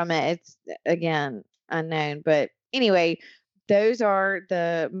away from it. It's again unknown. But anyway, those are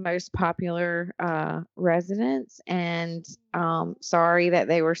the most popular residents. And sorry that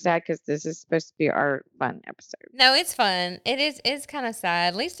they were sad because this is supposed to be our fun episode. No, it's fun. It's kind of sad.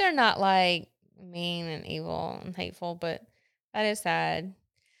 At least they're not like mean and evil and hateful, but that is sad.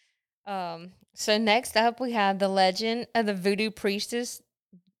 So next up we have the legend of the voodoo priestess.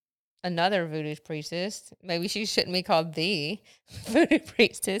 Another voodoo priestess. Maybe she shouldn't be called the voodoo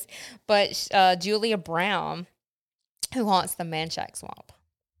priestess, but Julia Brown, who haunts the Manchac Swamp.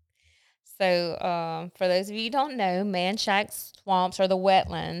 So, for those of you who don't know, Manchac Swamps are the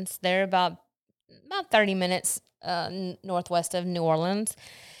wetlands. They're about 30 minutes northwest of New Orleans,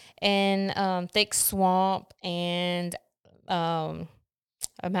 and thick swamp, and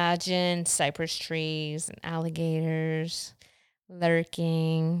imagine cypress trees and alligators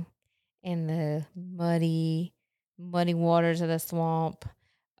lurking in the muddy waters of the swamp.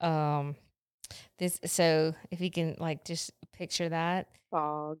 So if you can like just picture that.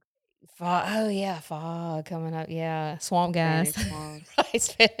 Fog. Fog, oh yeah, fog coming up. Yeah, swamp gas. Spanish fog. Right,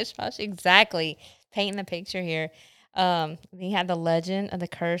 Spanish fog. Exactly. Painting the picture here. Then you have the legend of the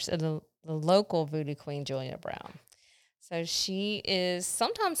curse of the local voodoo queen, Julia Brown. So she is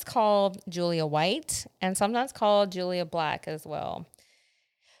sometimes called Julia White and sometimes called Julia Black as well.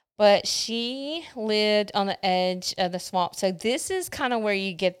 But she lived on the edge of the swamp. So this is kind of where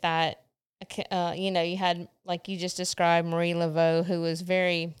you get that, you had, like you just described, Marie Laveau, who was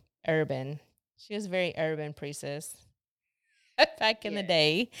very urban. She was a very urban priestess back in the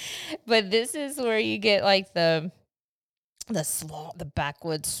day. But this is where you get like the swamp, the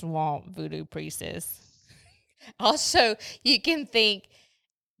backwoods swamp voodoo priestess. Also, you can think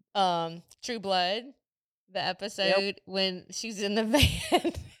True Blood, the episode when she's in the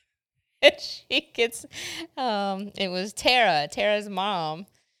van and she gets it was Tara's mom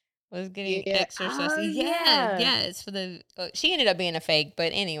was getting exorcised. Oh, Yeah, it's for the she ended up being a fake,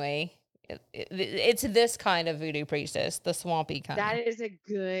 but anyway, it's this kind of voodoo priestess, the swampy kind. That is a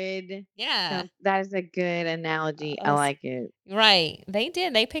good that is a good analogy. I like it. Right.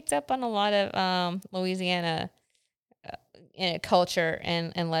 They picked up on a lot of Louisiana culture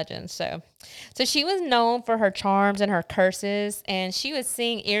and legends. So she was known for her charms and her curses, and she would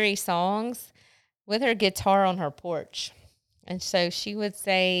sing eerie songs with her guitar on her porch. And so she would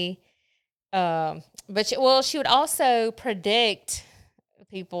say, she would also predict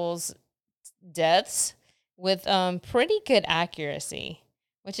people's deaths with pretty good accuracy,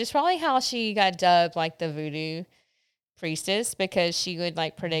 which is probably how she got dubbed like the voodoo priestess, because she would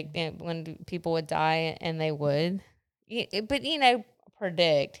like predict when people would die, and they would. But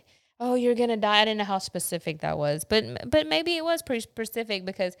predict. Oh, you're gonna die. I didn't know how specific that was, but maybe it was pretty specific,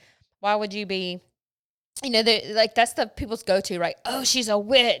 because why would you be? That's the people's go-to, right? Oh, she's a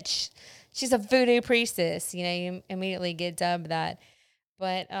witch. She's a voodoo priestess. You immediately get dubbed that.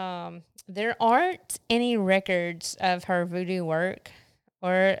 But there aren't any records of her voodoo work,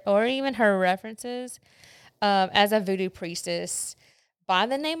 or even her references as a voodoo priestess by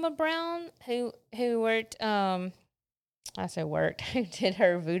the name of Brown, who worked. Who did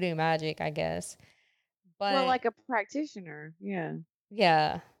her voodoo magic, I guess. But like a practitioner, yeah.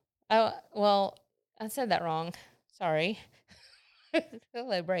 Yeah. Oh, well, I said that wrong. Sorry.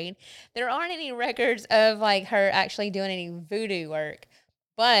 Hello, brain. There aren't any records of like her actually doing any voodoo work,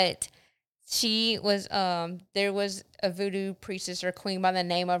 but she was there was a voodoo priestess or queen by the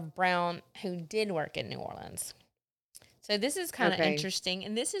name of Brown who did work in New Orleans. So this is kind of interesting,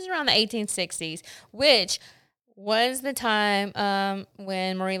 and this is around the 1860s, which was the time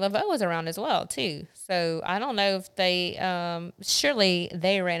when Marie Laveau was around as well, too. So I don't know if they, surely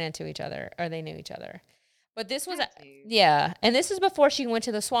they ran into each other or they knew each other. But this was, and this is before she went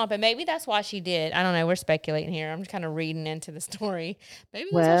to the swamp, and maybe that's why she did. I don't know. We're speculating here. I'm just kind of reading into the story. Maybe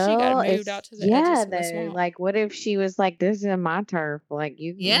that's why she got moved out to the edges of the swamp. Like, what if she was like, "This is my turf. Like,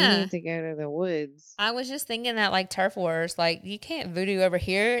 you need to go to the woods." I was just thinking that, like, turf wars. Like, you can't voodoo over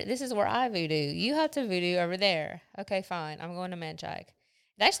here. This is where I voodoo. You have to voodoo over there. Okay, fine. I'm going to Manchac.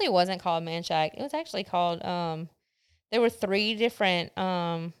 It actually wasn't called Manchac. It was actually called. There were 3 different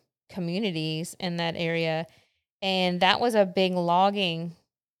communities in that area, and that was a big logging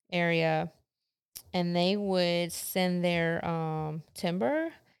area, and they would send their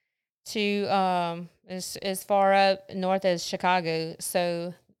timber to as far up north as Chicago,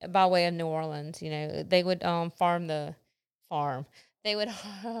 so by way of New Orleans. They would farm the farm. They would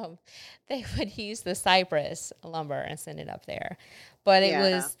use the cypress lumber and send it up there. But it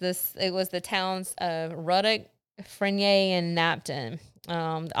was the towns of Ruddock, Frenier, and Napton,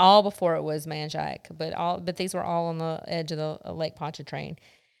 all before it was Manchac, but these were all on the edge of the Lake Pontchartrain.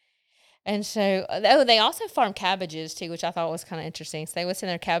 And so, they also farm cabbages too, which I thought was kind of interesting. So they would send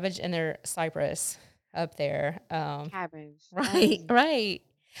their cabbage and their cypress up there. Cabbage, right.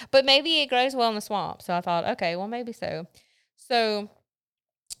 But maybe it grows well in the swamp. So I thought, okay, well maybe so. So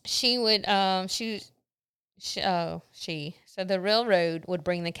she would, so the railroad would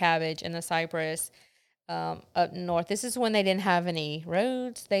bring the cabbage and the cypress up north. This is when they didn't have any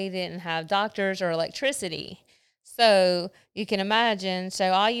roads. They didn't have doctors or electricity. So you can imagine.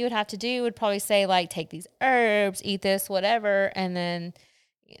 So all you would have to do would probably say, like, take these herbs, eat this, whatever. And then,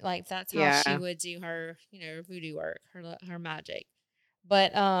 like, that's how she would do her, voodoo work, her magic.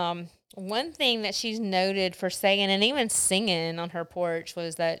 But one thing that she's noted for saying and even singing on her porch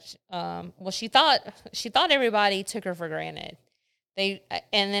was that, she thought everybody took her for granted.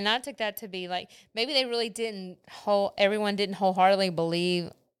 And then I took that to be like, maybe they really everyone didn't wholeheartedly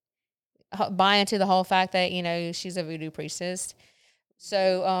buy into the whole fact that, she's a voodoo priestess.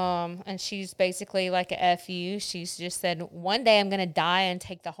 So, and she's basically like a FU. She's just said, one day I'm going to die and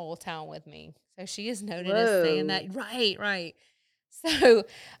take the whole town with me. So she is noted as saying that. Right. So,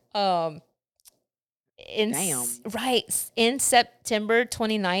 in September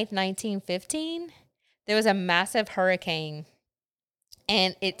 29th, 1915, there was a massive hurricane,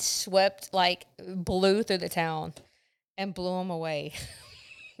 and it blew through the town and blew them away.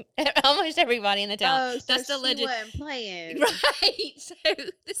 Almost everybody in the town. Oh, so that's the legend. She wasn't playing. Right. So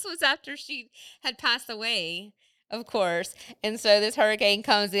this was after she had passed away, of course. And so this hurricane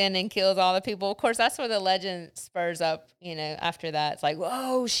comes in and kills all the people. Of course, that's where the legend spurs up, after that. It's like,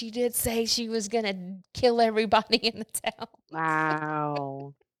 whoa, she did say she was going to kill everybody in the town.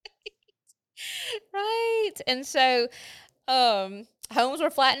 Wow. Right. And so homes were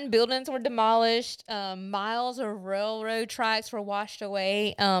flattened, buildings were demolished, miles of railroad tracks were washed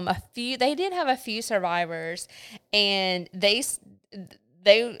away. They did have a few survivors, and they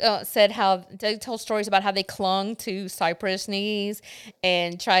said how they told stories about how they clung to cypress knees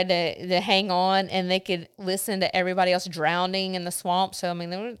and tried to hang on, and they could listen to everybody else drowning in the swamp. So I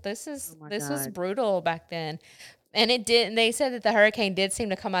mean, this was brutal back then, and they said that the hurricane did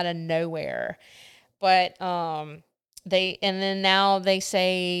seem to come out of nowhere, but now they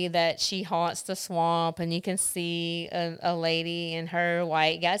say that she haunts the swamp, and you can see a lady in her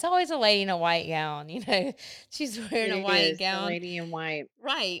white gown. It's always a lady in a white gown, She's wearing a white gown. A lady in white.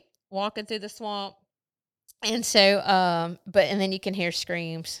 Right. Walking through the swamp. And so, and then you can hear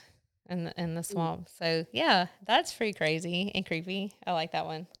screams in the swamp. So yeah, that's pretty crazy and creepy. I like that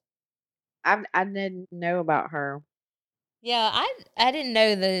one. I didn't know about her. Yeah, I didn't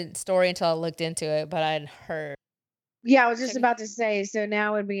know the story until I looked into it, but I'd heard. Yeah, I was just about to say, so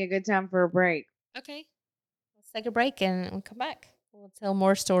now would be a good time for a break. Okay. Let's take a break and we'll come back. We'll tell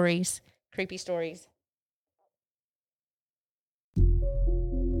more stories, creepy stories.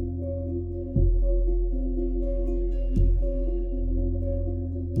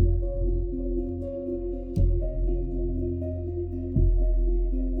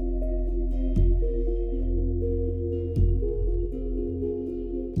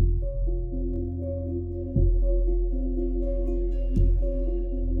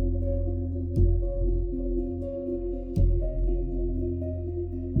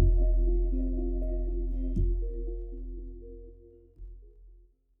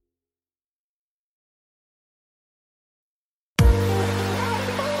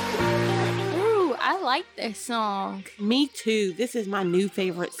 I like this song. Me too. This is my new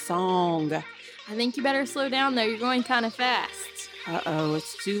favorite song. I think you better slow down though. You're going kind of fast. Uh-oh,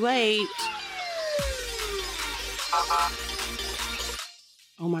 it's too late.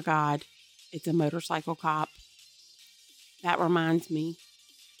 Oh my God. It's a motorcycle cop. That reminds me.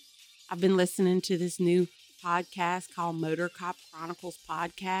 I've been listening to this new podcast called Motor Cop Chronicles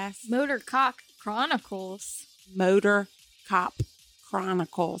Podcast. Motor Cop Chronicles? Motor Cop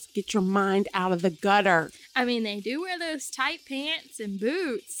Chronicles. Get your mind out of the gutter. I mean, they do wear those tight pants and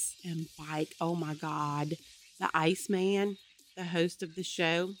boots. And bike. Oh my God. The Iceman, the host of the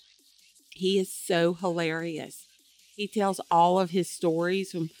show, he is so hilarious. He tells all of his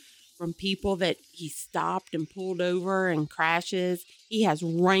stories from people that he stopped and pulled over and crashes. He has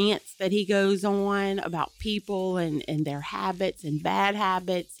rants that he goes on about people and their habits and bad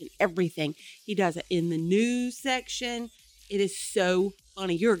habits and everything. He does it in the news section. It is so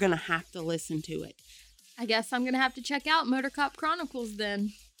funny. You're going to have to listen to it. I guess I'm going to have to check out Motor Cop Chronicles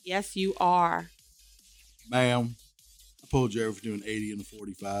then. Yes, you are. Ma'am, I pulled you over for doing 80 and a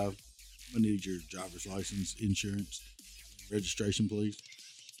 45. I need your driver's license, insurance, registration, please.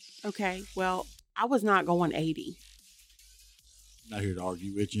 Okay, well, I was not going 80. I'm not here to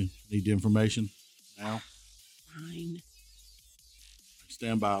argue with you. Need the information now? Fine.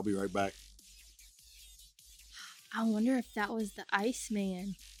 Stand by. I'll be right back. I wonder if that was the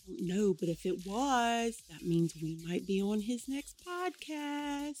Iceman. No, but if it was, that means we might be on his next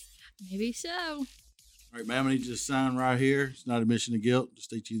podcast. Maybe so. All right, ma'am, I need you to sign right here. It's not admission of guilt. Just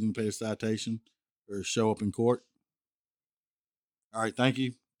states you're going to pay a citation or show up in court. All right, thank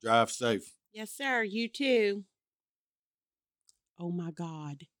you. Drive safe. Yes, sir. You too. Oh, my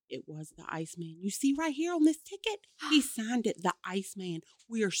God. It was the Iceman. You see right here on this ticket? He signed it, the Iceman.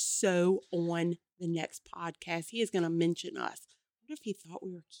 We are so on the next podcast. He is going to mention us. I wonder if he thought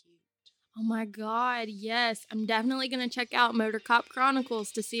we were cute. Oh, my God. Yes. I'm definitely going to check out Motor Cop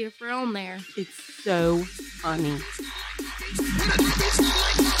Chronicles to see if we're on there. It's so funny.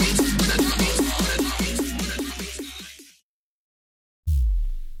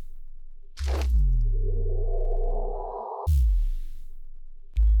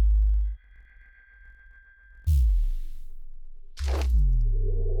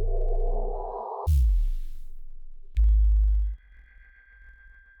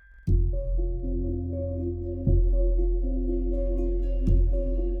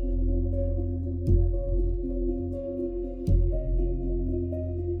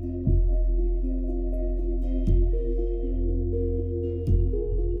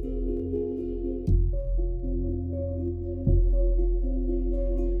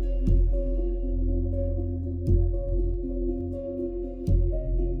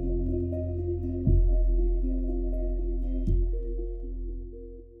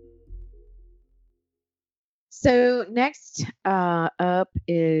 So next up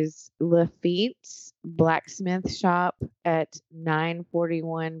is Lafitte's Blacksmith Shop at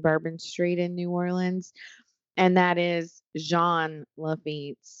 941 Bourbon Street in New Orleans. And that is Jean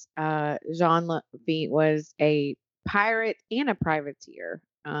Lafitte's. Jean Lafitte was a pirate and a privateer.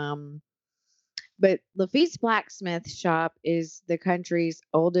 But Lafitte's Blacksmith Shop is the country's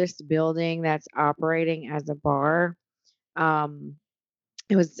oldest building that's operating as a bar.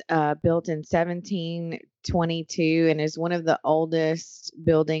 It was built in 1722 and is one of the oldest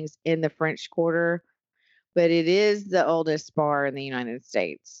buildings in the French Quarter, but it is the oldest bar in the United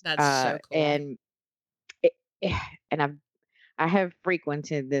States. That's so cool. And it, and I have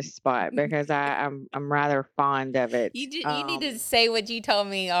frequented this spot because I'm rather fond of it. You need to say what you told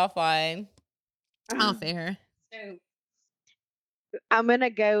me offline. All fair. So I'm gonna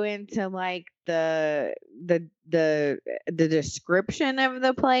go into like the description of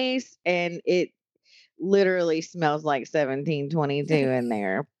the place, and it literally smells like 1722 in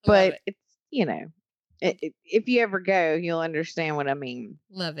there. But it's if you ever go, you'll understand what I mean.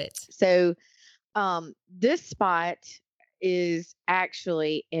 Love it. So, this spot is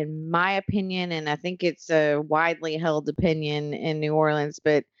actually, in my opinion, and I think it's a widely held opinion in New Orleans,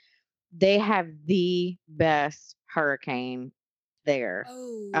 but they have the best hurricane there.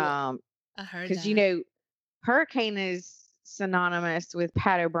 Oh, I heard Because that. hurricane is synonymous with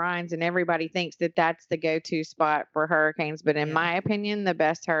Pat O'Brien's, and everybody thinks that that's the go-to spot for hurricanes. But in Yeah. my opinion, the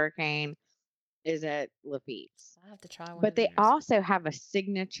best hurricane is at Lafitte's. I have to try one. But of they theirs. also have a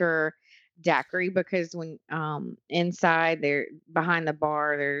signature daiquiri, because when inside there behind the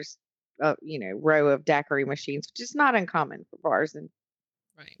bar, there's a row of daiquiri machines, which is not uncommon for bars in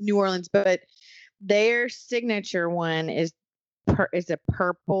Right. New Orleans. But their signature one is a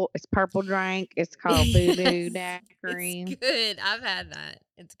purple. It's purple drink. It's called Voodoo Daiquiri. It's good. I've had that.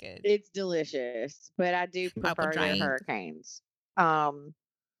 It's good. It's delicious, but I do Purple prefer their drink. hurricanes.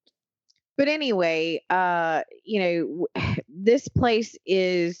 But anyway, this place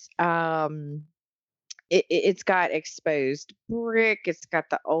is it's got exposed brick. It's got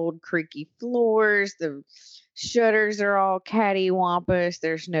the old creaky floors. The shutters are all cattywampus.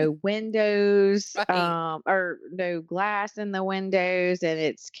 There's no windows, Right. or no glass in the windows, and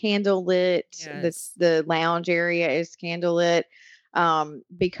it's candle lit. Yes. The lounge area is candle lit,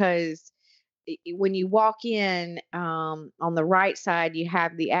 because when you walk in, on the right side, you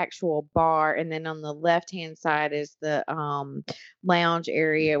have the actual bar, and then on the left hand side is the lounge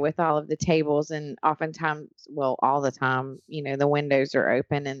area with all of the tables. And oftentimes, well, all the time, the windows are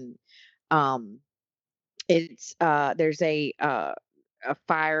open, and it's there's a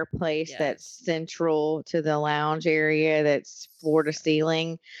fireplace that's Yes. central to the lounge area, that's floor to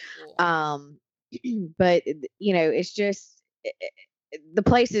ceiling. Cool. But it's just the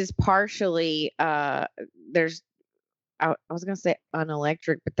place is partially there's I was gonna say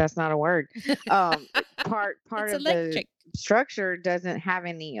unelectric, but that's not a word. Part It's of electric. the structure doesn't have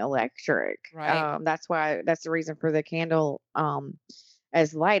any electric. Right. That's the reason for the candle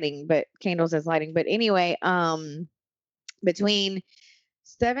as lighting, but candles as lighting. But anyway, between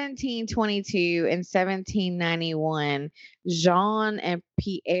 1722 and 1791, Jean and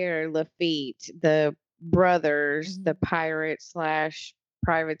Pierre Lafitte, the brothers, the pirate slash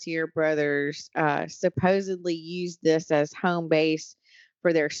privateer brothers, supposedly used this as home base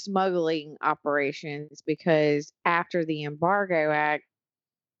for their smuggling operations, because after the Embargo Act,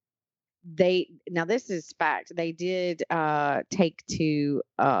 now this is fact, they did take to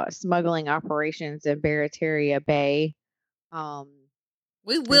smuggling operations in Barataria Bay.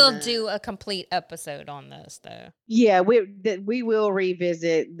 We will the- do a complete episode on this, though. Yeah, we will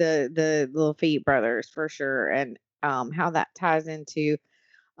revisit the Lafitte brothers for sure, and how that ties into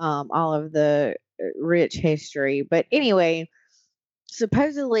all of the rich history. But anyway,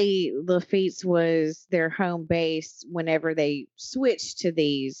 supposedly Lafitte's was their home base whenever they switched to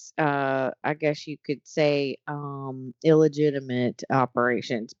these I guess you could say illegitimate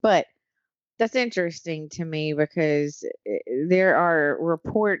operations. But that's interesting to me, because there are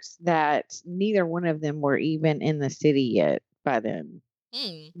reports that neither one of them were even in the city yet by then.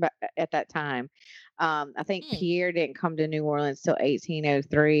 But at that time, I think Pierre didn't come to New Orleans till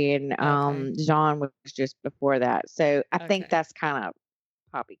 1803, and Okay. Jean was just before that. So I think Okay. that's kind of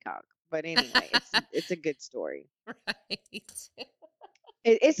poppycock. But anyway, it's a good story. Right.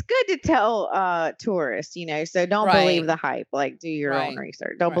 It's good to tell tourists, so don't believe Right. the hype. Like, do your own Right.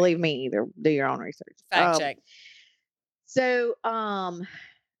 research. Don't Right. believe me either. Do your own research. Fact check. So,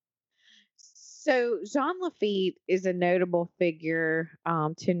 Jean Lafitte is a notable figure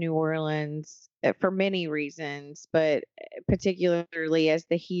to New Orleans for many reasons, but particularly as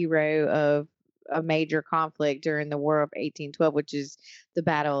the hero of a major conflict during the War of 1812, which is the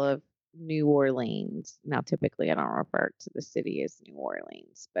Battle of New Orleans. Now, typically, I don't refer to the city as New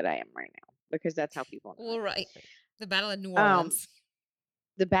Orleans, but I am right now because that's how people know Well, it. right. The Battle of New Um, Orleans.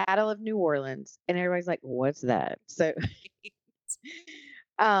 the Battle of New Orleans, and everybody's like, "What's that?" So,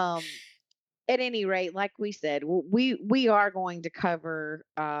 um, at any rate, like we said, we are going to cover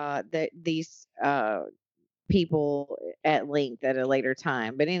these people at length at a later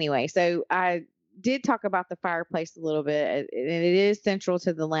time. But anyway, so I did talk about the fireplace a little bit, and it is central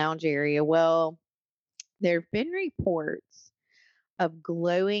to the lounge area. Well, there have been reports of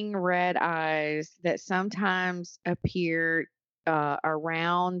glowing red eyes that sometimes appear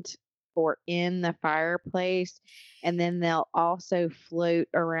around or in the fireplace, and then they'll also float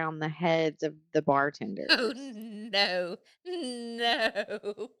around the heads of the bartenders. Oh, no.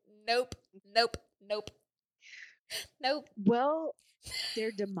 No. Nope. Nope. Nope. Nope. Well,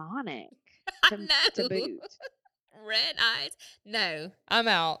 they're demonic I to know. boot. Red eyes. No. I'm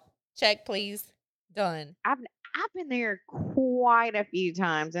out. Check, please. Done. I've been there quite a few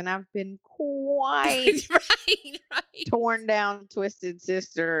times, and I've been quite right. torn down, twisted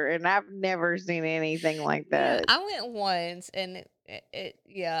sister, and I've never seen anything like Yeah, that. I went once, and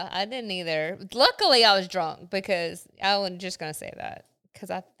yeah, I didn't either. Luckily, I was drunk because I was just gonna say that because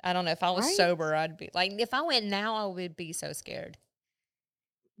I don't know if I was Right? sober, I'd be like, if I went now, I would be so scared.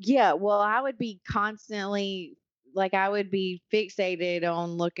 Yeah, well, I would be constantly like I would be fixated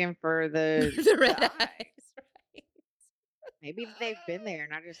on looking for the The red eye. eyes, right? Maybe they've been there,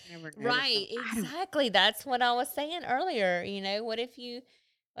 and I just never noticed them. Right, exactly. That's what I was saying earlier. What if you,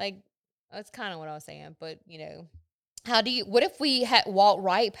 like, that's kind of what I was saying, but, what if we had walked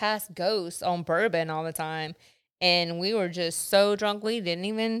right past ghosts on Bourbon all the time and we were just so drunk we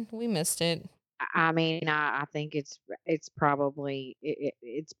missed it. I mean, I think it's probably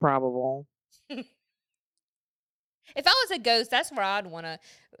it's probable. If I was a ghost, that's where I'd want to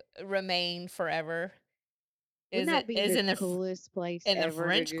remain forever. Wouldn't that be the coolest place in the ever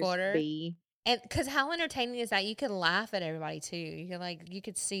French to just Quarter? be? And because how entertaining is that? You could laugh at everybody too. You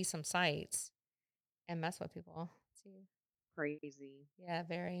could see some sights and mess with people too. Crazy. Yeah,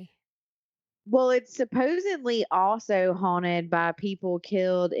 very. Well, it's supposedly also haunted by people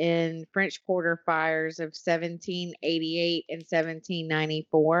killed in French Quarter fires of 1788 and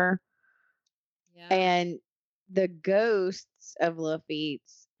 1794. Yeah. And the ghosts of Lafitte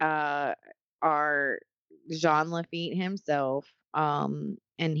are Jean Lafitte himself. And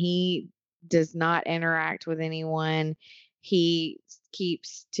he does not interact with anyone. He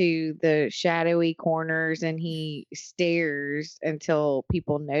keeps to the shadowy corners and he stares until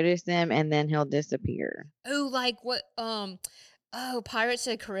people notice him, and then he'll disappear. Oh, like what? Pirates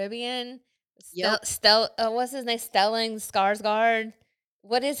of the Caribbean. Yep. What's his name? Stellan Skarsgård.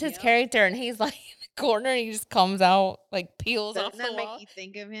 What is his Yep. character? And he's like in the corner and he just comes out, like peels off Doesn't the that make wall. you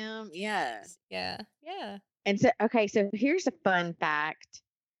think of him? Yeah. Yeah. Yeah. And so, okay, so here's a fun fact.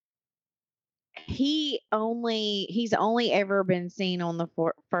 He's only ever been seen on the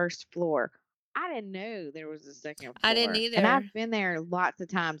first floor. I didn't know there was a second floor. I didn't either. And I've been there lots of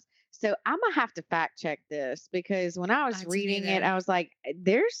times. So I'm going to have to fact check this because when I was reading it, I was like,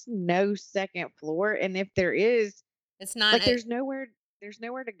 there's no second floor. And if there is, it's not like, there's nowhere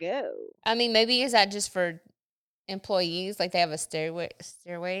to go. I mean, maybe is that just for employees? Like they have a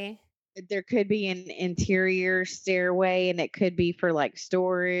stairway? There could be an interior stairway and it could be for like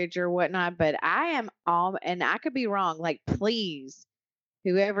storage or whatnot, but and I could be wrong. Like, please,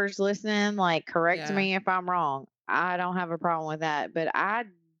 whoever's listening, like, correct me if I'm wrong. I don't have a problem with that, but I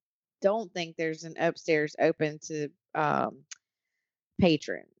don't think there's an upstairs open to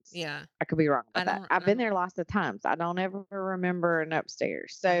patrons. Yeah. I could be wrong about that. I've been there lots of times. I don't ever remember an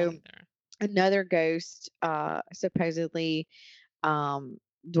upstairs. So another ghost supposedly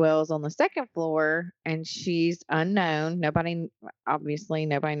dwells on the second floor, and she's unknown. Nobody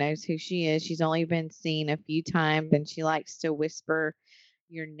knows who she is. She's only been seen a few times, and she likes to whisper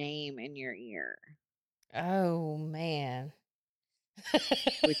your name in your ear. Oh man.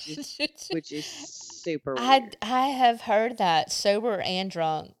 which is super weird. I have heard that sober and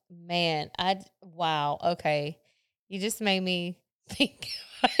drunk. Man, wow, okay. You just made me think.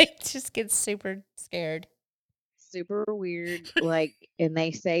 I just get super scared. Super weird. Like, and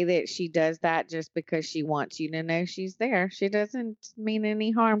they say that she does that just because she wants you to know she's there. She doesn't mean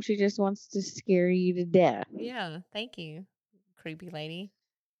any harm. She just wants to scare you to death. Yeah, thank you, creepy lady.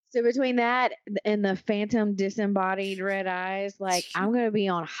 So between that and the phantom disembodied red eyes, like, I'm going to be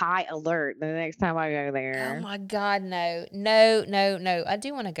on high alert the next time I go there. Oh my God, no. I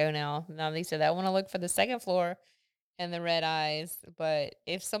do want to go now. Now they said that. I want to look for the second floor and the red eyes. But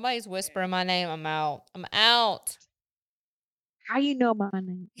if somebody's whispering my name, I'm out. I'm out. How you know my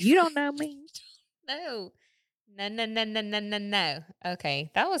name? You don't know me. No. No, no, no, no, no, no, no. Okay,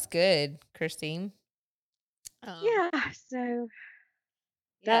 that was good, Christine. Yeah, so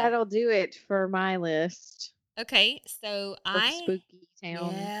Yeah. that'll do it for my list Okay, so of spooky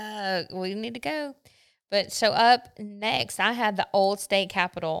town. yeah, we need to go. But so up next, I had the old state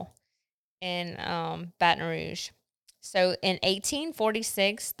capitol in Baton Rouge. So in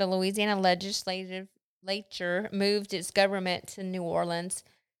 1846, the Louisiana legislature moved its government to New Orleans.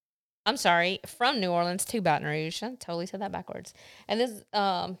 I'm sorry, from New Orleans to Baton Rouge. I totally said that backwards. And this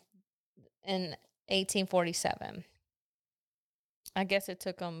in 1847. I guess it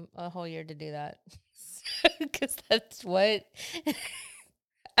took them a whole year to do that. Because that's what.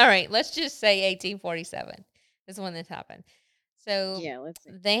 All right, let's just say 1847 is when this happened. So Yeah, let's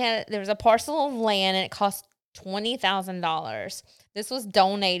see. there was a parcel of land and it cost $20,000. This was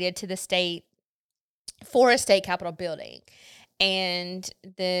donated to the state for a state capitol building. And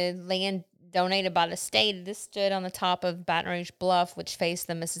the land donated by the state, this stood on the top of Baton Rouge Bluff, which faced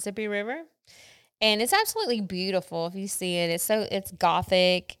the Mississippi River. And it's absolutely beautiful if you see it. It's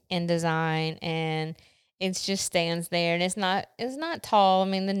Gothic in design, and it just stands there, and it's not tall. I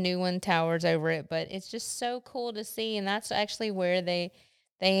mean, the new one towers over it, but it's just so cool to see. And that's actually where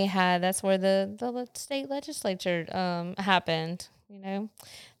that's where the state legislature happened. You know,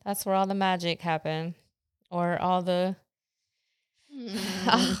 that's where all the magic happened, or all the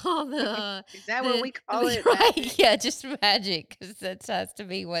all the Is that what we call it? right? Magic? Yeah, just magic, because that has to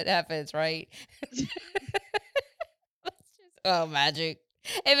be what happens, right? Oh, magic.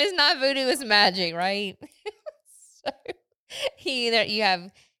 If it's not voodoo, it's magic, right? So you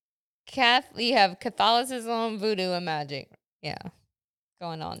have Catholicism, voodoo, and magic. Yeah,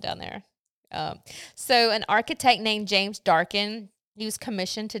 going on down there. So an architect named James Darkin, he was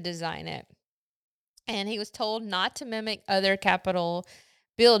commissioned to design it. And he was told not to mimic other Capitol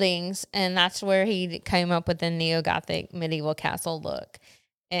buildings, and that's where he came up with the neo-Gothic medieval castle look,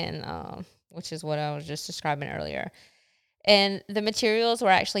 and which is what I was just describing earlier. And the materials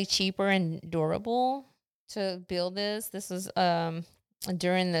were actually cheaper and durable to build this. This was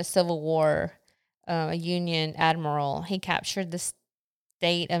during the Civil War. A Union admiral, he captured the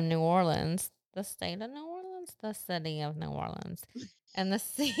state of New Orleans. The state of New Orleans? The city of New Orleans. And the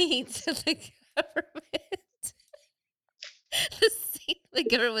seat of the government. The seat of the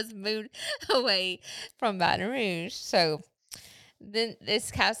government was moved away from Baton Rouge. So then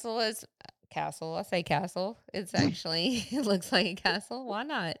this castle is I say castle. It's actually it looks like a castle. Why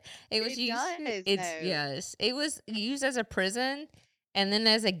not? It was used. Yes. It was used as a prison and then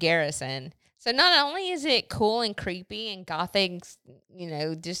as a garrison. So not only is it cool and creepy and Gothic,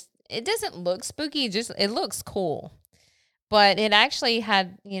 just it doesn't look spooky. Just it looks cool. But it actually has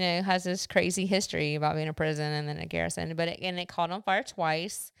this crazy history about being a prison and then a garrison. But it caught on fire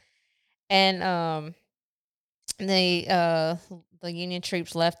twice, and the Union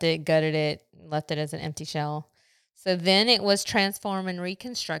troops gutted it, left it as an empty shell. So then it was transformed and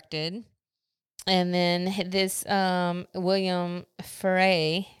reconstructed, and then this William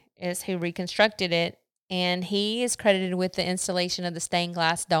Ferré is who reconstructed it, and he is credited with the installation of the stained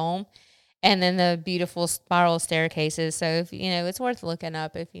glass dome. And then the beautiful spiral staircases. So if it's worth looking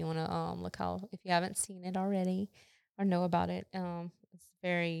up if you want to if you haven't seen it already or know about it. It's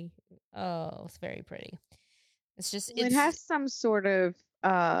very pretty. It's just it has some sort of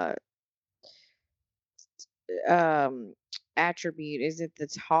attribute. Is it the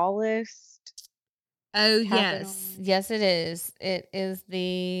tallest? Oh yes it is. It is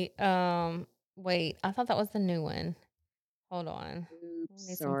the wait, I thought that was the new one. Hold on.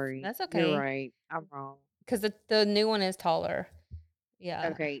 Oops, sorry. That's okay. You're right. I'm wrong. Because the new one is taller. Yeah.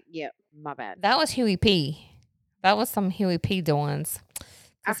 Okay. Yep. My bad. That was Huey P. That was some Huey P. doings.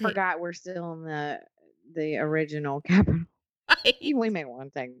 I forgot we're still in the original Capitol. We may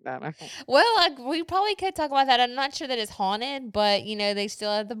want to take that. Well, we probably could talk about that. I'm not sure that it's haunted, but they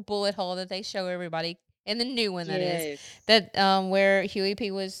still have the bullet hole that they show everybody. And the new one where Huey P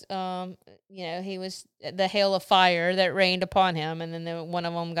was, he was the hail of fire that rained upon him, and then one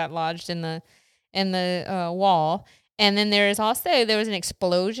of them got lodged in the wall. And then there was an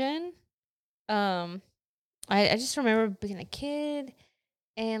explosion. I just remember being a kid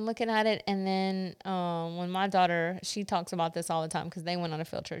and looking at it, and then when my daughter, she talks about this all the time because they went on a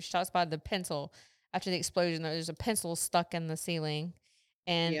field trip. She talks about the pencil after the explosion. There's a pencil stuck in the ceiling.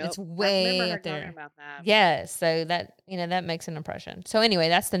 And it's way up there. Talking about that. Yeah, so that that makes an impression. So anyway,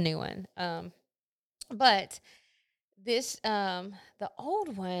 that's the new one. But this the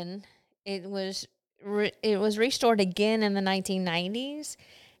old one, it was it was restored again in the 1990s,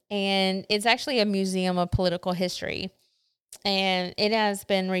 and it's actually a museum of political history. And it has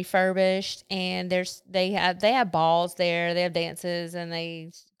been refurbished, and they have balls there, they have dances, and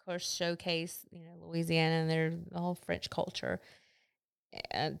they of course showcase Louisiana and their whole French culture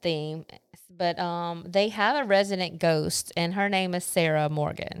theme. But they have a resident ghost, and her name is Sarah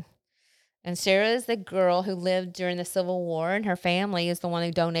Morgan. And Sarah is the girl who lived during the Civil War, and her family is the one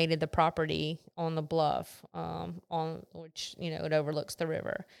who donated the property on the bluff, on which it overlooks the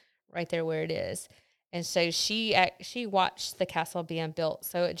river, right there where it is. And so she watched the castle being built,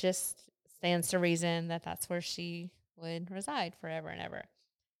 so it just stands to reason that that's where she would reside forever and ever.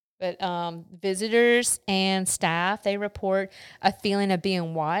 But visitors and staff, they report a feeling of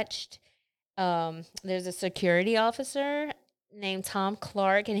being watched. There's a security officer named Tom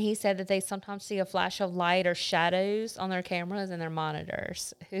Clark, and he said that they sometimes see a flash of light or shadows on their cameras and their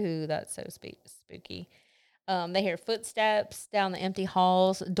monitors. Ooh, that's so spooky. They hear footsteps down the empty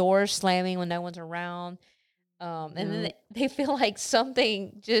halls, doors slamming when no one's around. And then they feel like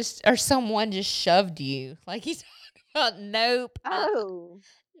someone just shoved you. Like he's talking about, nope. Oh.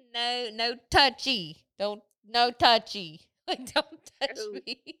 No touchy. No touchy. Like, don't touch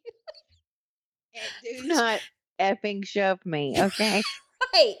me. Do not effing shove me, okay?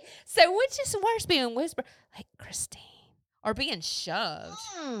 Right. So which is worse, being whispered, like, Christine, or being shoved?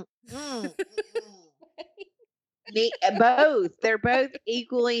 Both. They're both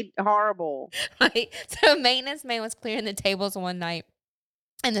equally horrible. Right. So a maintenance man was clearing the tables one night,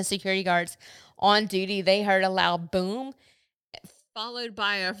 and the security guards on duty, they heard a loud boom, followed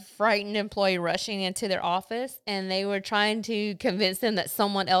by a frightened employee rushing into their office, and they were trying to convince them that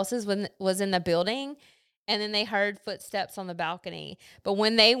someone else was in the building. And then they heard footsteps on the balcony. But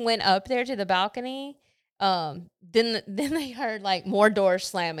when they went up there to the balcony, then they heard like more doors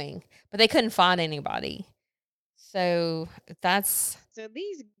slamming, but they couldn't find anybody. So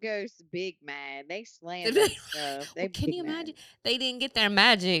these ghosts big mad. They slam stuff. Well, can you imagine? They didn't get their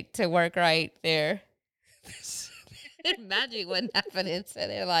magic to work right there. Magic wasn't happening, so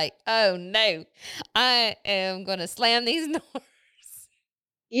they're like, "Oh no, I am gonna slam these doors."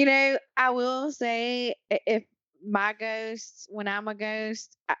 I will say, if my ghost, when I'm a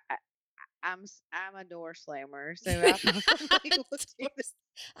ghost, I'm a door slammer. So I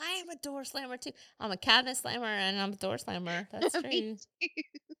am a door slammer too. I'm a cabinet slammer and I'm a door slammer. That's true.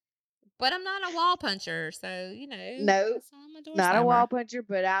 But I'm not a wall puncher, so No, not a wall puncher,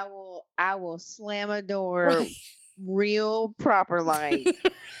 but I will slam a door real proper like.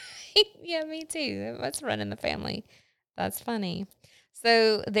 Yeah, me too. Let's run in the family. That's funny.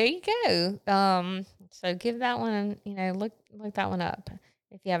 So there you go. So give that one, look that one up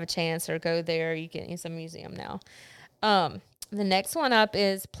if you have a chance, or go there. It's a museum now. The next one up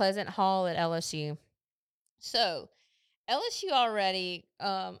is Pleasant Hall at LSU. So LSU already,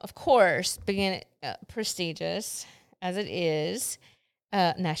 of course, being prestigious as it is,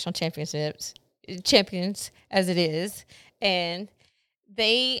 national champions as it is, and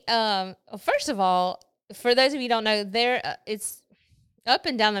they, first of all, for those of you who don't know, it's up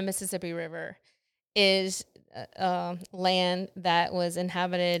and down the Mississippi River is land that was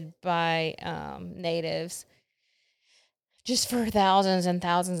inhabited by natives just for thousands and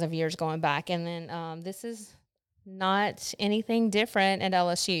thousands of years going back. And then this is not anything different at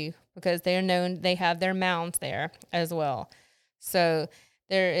LSU, because they have their mounds there as well. So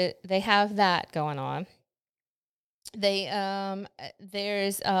they have that going on.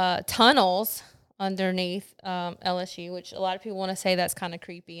 There's tunnels underneath LSU, which a lot of people want to say that's kind of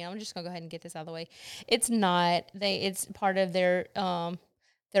creepy. I'm just gonna go ahead and get this out of the way. It's not. It's part of their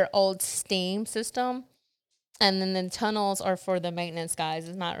old steam system, and then the tunnels are for the maintenance guys.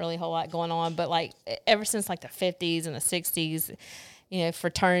 There's not really a whole lot going on, but like ever since like the 50s and the 60s,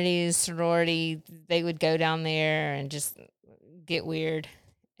 fraternities, sorority, they would go down there and just get weird.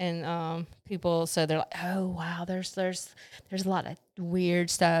 And people, so they're like, oh wow, there's a lot of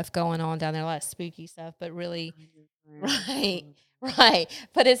weird stuff going on down there, a lot of spooky stuff, but really, right.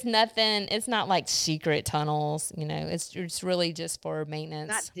 But it's nothing. It's not like secret tunnels, It's really just for maintenance.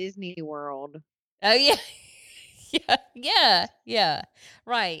 Not Disney World. Oh yeah.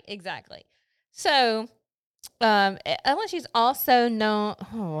 Right, exactly. So, LSU's also known.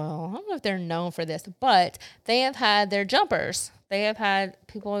 Oh well, I don't know if they're known for this, but they have had their jumpers. They have had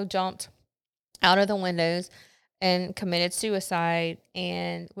people who jumped out of the windows and committed suicide.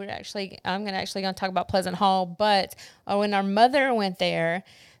 And I'm gonna talk about Pleasant Hall. But when our mother went there,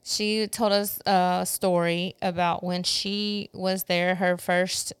 she told us a story about when she was there her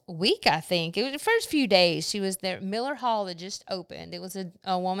first week, I think. It was the first few days she was there. Miller Hall had just opened. It was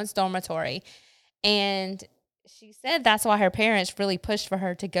a woman's dormitory. And she said that's why her parents really pushed for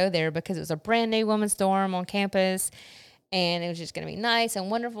her to go there, because it was a brand new women's dorm on campus and it was just going to be nice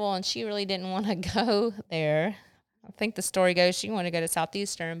and wonderful. And she really didn't want to go there. I think the story goes she wanted to go to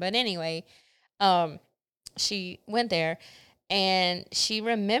Southeastern. But anyway, she went there, and she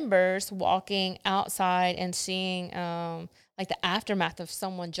remembers walking outside and seeing like the aftermath of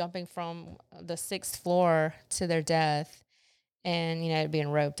someone jumping from the 6th floor to their death, and being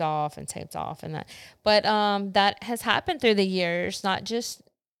roped off and taped off and that. But that has happened through the years, not just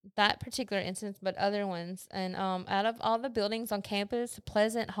that particular instance, but other ones. And out of all the buildings on campus,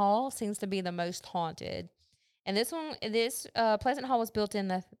 Pleasant Hall seems to be the most haunted. And this Pleasant Hall was built in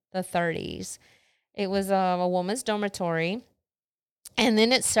the 30s. It was a woman's dormitory, and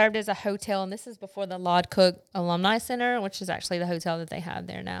then it served as a hotel. And this is before the Lod Cook Alumni Center, which is actually the hotel that they have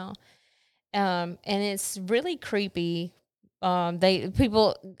there now. And it's really creepy.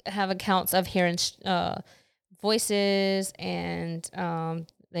 People have accounts of hearing voices, and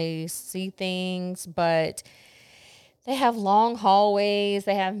they see things, but they have long hallways.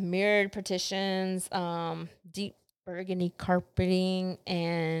 They have mirrored partitions, deep burgundy carpeting,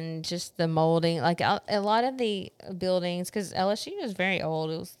 and just the molding. Like a lot of the buildings, because LSU is very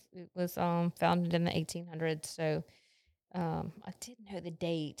old. It was founded in the 1800s. So I did know the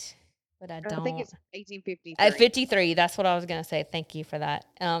date, but I don't. I think it's 1853. 53. That's what I was gonna say. Thank you for that.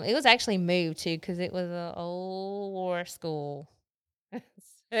 It was actually moved too, because it was an old war school.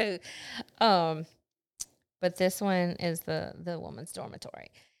 So, but this one is the woman's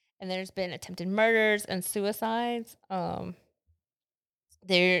dormitory, and there's been attempted murders and suicides. So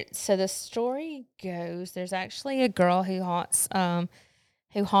the story goes, there's actually a girl who haunts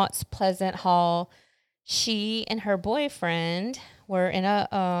Pleasant Hall. She and her boyfriend were in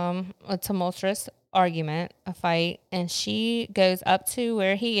a tumultuous argument, a fight, and she goes up to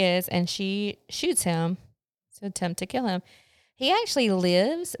where he is and she shoots him to attempt to kill him. He actually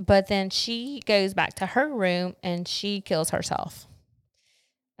lives, but then she goes back to her room and she kills herself.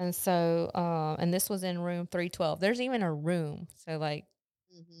 And so, and this was in room 312. There's even a room, so like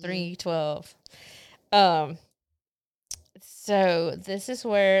 312. So this is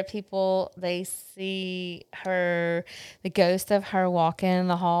where they see her, the ghost of her walking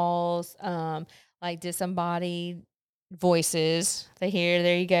the halls, like disembodied voices. They hear,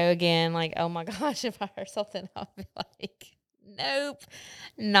 there you go again, like, oh my gosh, if I heard something, I'll be like, nope,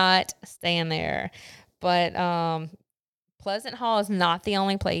 not staying there. But Pleasant Hall is not the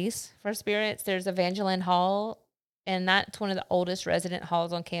only place for spirits. There's Evangeline Hall, and that's one of the oldest resident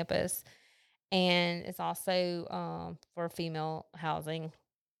halls on campus. And it's also for female housing.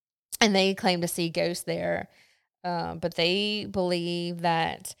 And they claim to see ghosts there. But they believe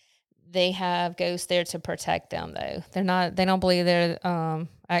that they have ghosts there to protect them, though. They don't believe they're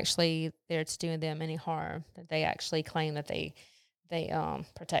actually there to do them any harm. That they actually claim that they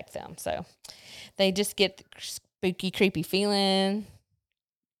protect them. So they just get the spooky, creepy feeling.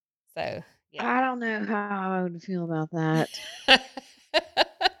 So yeah. I don't know how I would feel about that.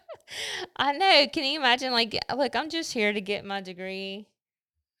 I know. Can you imagine? Like, look, I'm just here to get my degree.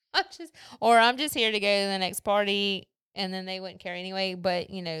 I'm just here to go to the next party, and then they wouldn't care anyway. But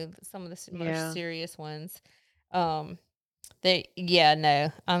some of the more serious ones, no,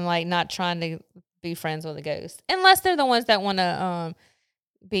 I'm like not trying to be friends with a ghost, unless they're the ones that want to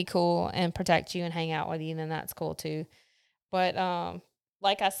be cool and protect you and hang out with you. Then that's cool too. But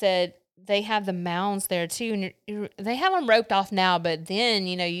like I said, they have the mounds there too, and they have them roped off now. But then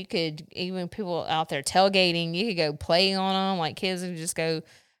you could, even people out there tailgating, you could go play on them. Like kids would just go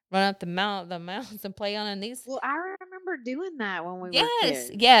run up the mountains and play on them. Well, I remember doing that when we were kids.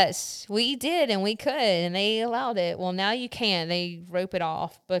 Yes, we did, and we could, and they allowed it. Well, now you can't. They rope it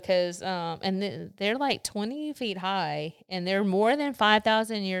off because, and they're like 20 feet high, and they're more than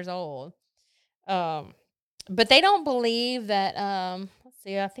 5,000 years old. But they don't believe that. Let's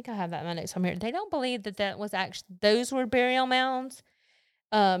see, I think I have that in my notes from here. They don't believe that was actually, those were burial mounds,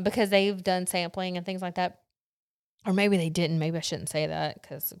 because they've done sampling and things like that. Or maybe they didn't. Maybe I shouldn't say that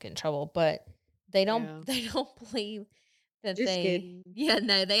because I'll get in trouble. But they don't. They don't believe that Just kidding. Yeah,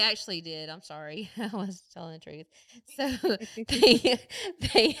 no, they actually did. I'm sorry, I was telling the truth. So the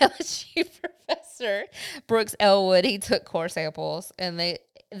LSU professor Brooks Elwood, he took core samples, and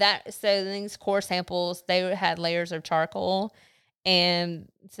these core samples, they had layers of charcoal, and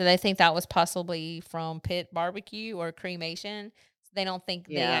so they think that was possibly from pit barbecue or cremation. They don't think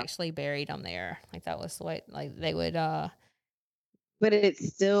they actually buried them there. Like that was the way, like they would. But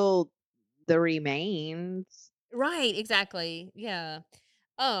it's still the remains. Right. Exactly. Yeah.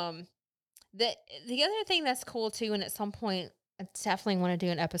 The other thing that's cool too, and at some point I definitely want to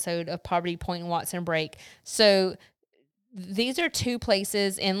do an episode of Poverty Point and Watson Break. So these are two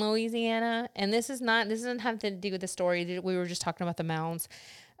places in Louisiana, and this doesn't have to do with the story. We were just talking about the mounds.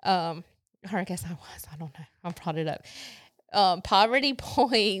 Or I guess I don't know. I brought it up. Poverty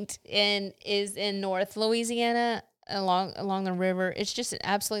Point is in North Louisiana along the river. It's just an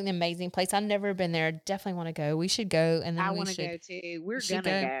absolutely amazing place. I've never been there. Definitely want to go. We should go, and then I we want to should go too. We're should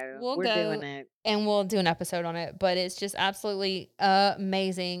gonna go. go. We'll We're go. doing it. and we'll do an episode on it. But it's just absolutely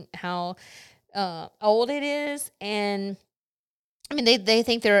amazing how old it is, and I mean they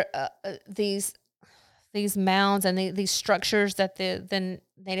think they're these mounds and these structures that the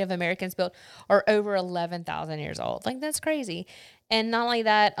Native Americans built are over 11,000 years old. Like, that's crazy. And not only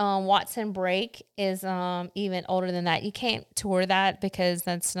that, Watson Break is even older than that. You can't tour that because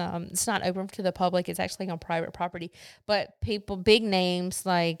that's it's not open to the public. It's actually on private property. But people, big names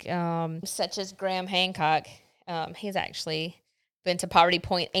like such as Graham Hancock, he's actually been to Poverty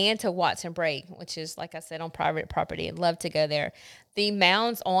Point and to Watson Break, which is, like I said, on private property. I'd love to go there. The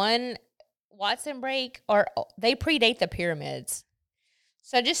mounds on Watson Break they predate the pyramids.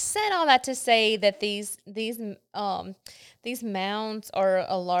 So I just said all that to say that these mounds are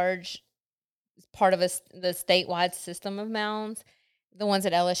a large part of the statewide system of mounds. The ones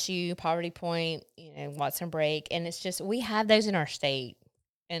at LSU, Poverty Point, Watson Break, and it's just we have those in our state,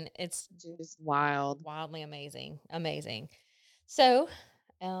 and it's Just wild. wildly amazing. So,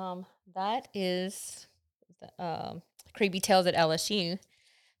 that is the Creepy Tales at LSU.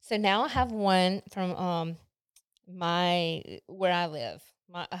 So now I have one from where I live,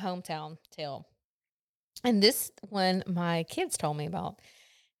 my hometown tale. And this one my kids told me about.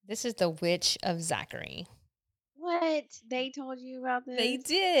 This is the Witch of Zachary. What? They told you about this? They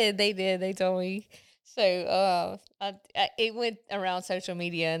did. They told me. So it went around social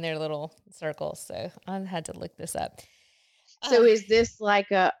media in their little circles. So I had to look this up. So is this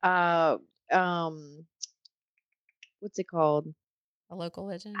like a what's it called? A local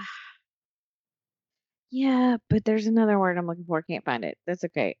legend? Yeah, but there's another word I'm looking for. Can't find it. That's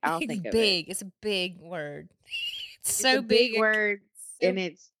okay. I'll It's think of it. big. It's a big word. It's It's so a big big. word, so- and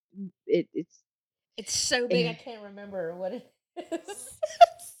it's It's so big I can't remember what it is.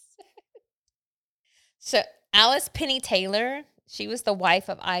 So Alice Penny Taylor, she was the wife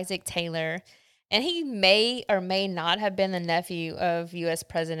of Isaac Taylor, and he may or may not have been the nephew of U.S.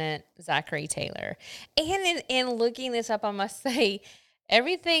 President Zachary Taylor. And in looking this up, I must say,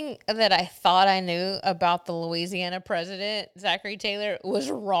 everything that I thought I knew about the Louisiana president, Zachary Taylor, was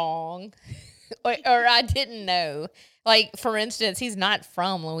wrong. or I didn't know. Like, for instance, he's not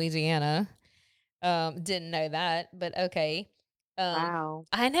from Louisiana. Didn't know that, but okay. wow.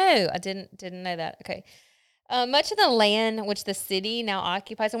 I know. I didn't know that. Okay. Much of the land which the city now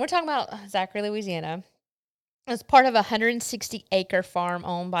occupies, and we're talking about Zachary, Louisiana, is part of a 160-acre farm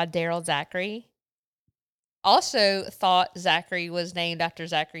owned by Daryl Zachary. Also thought Zachary was named after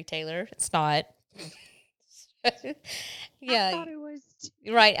Zachary Taylor. It's not. Yeah. I thought it was.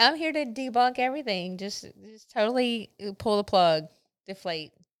 Right. I'm here to debunk everything. Just totally pull the plug.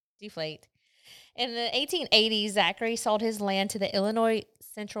 Deflate. In the 1880s, Zachary sold his land to the Illinois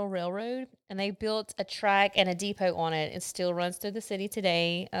Central Railroad, and they built a track and a depot on it. It still runs through the city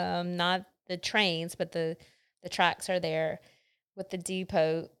today. Not the trains, but the tracks are there with the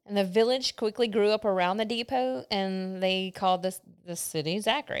depot. And the village quickly grew up around the depot, and they called the city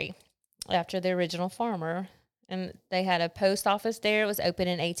Zachary after the original farmer. And they had a post office there. It was opened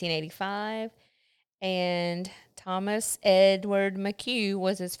in 1885. And Thomas Edward McHugh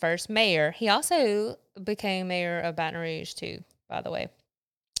was his first mayor. He also became mayor of Baton Rouge, too, by the way.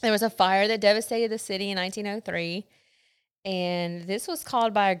 There was a fire that devastated the city in 1903. And this was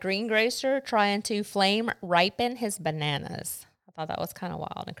caused by a greengrocer trying to flame ripen his bananas. I thought that was kind of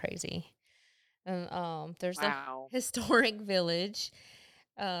wild and crazy. And there's Wow. a historic village,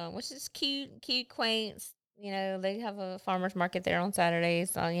 which is cute, quaint. They have a farmer's market there on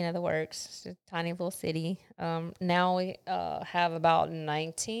Saturdays. The works. It's a tiny little city. Now we have about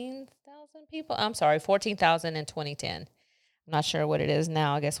 19,000 people. I'm sorry, 14,000 in 2010. I'm not sure what it is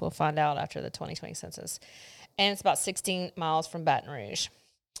now. I guess we'll find out after the 2020 census. And it's about 16 miles from Baton Rouge.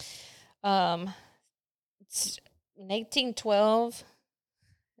 In 1812,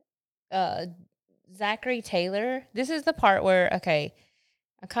 Zachary Taylor. This is the part where, okay,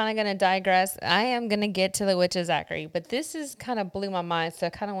 I'm kind of going to digress. I am going to get to the Witch of Zachary, but this is kind of blew my mind, so I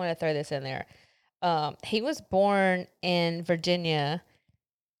kind of want to throw this in there. He was born in Virginia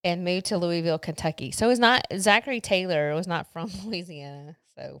and moved to Louisville, Kentucky. So Zachary Taylor was not from Louisiana.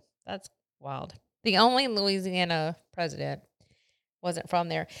 So that's wild. The only Louisiana president wasn't from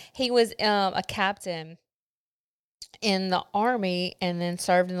there. He was a captain in the army and then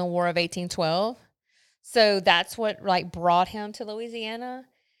served in the War of 1812. So that's what like brought him to Louisiana.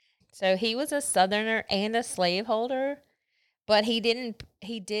 So he was a Southerner and a slaveholder, but he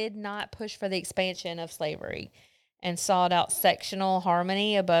did not push for the expansion of slavery and sought out sectional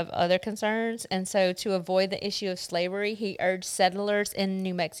harmony above other concerns. And so to avoid the issue of slavery, he urged settlers in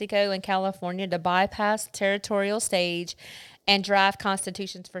New Mexico and California to bypass the territorial stage and draft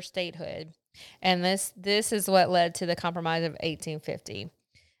constitutions for statehood. And this is what led to the Compromise of 1850.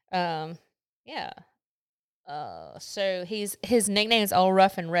 Yeah. So his nickname is Old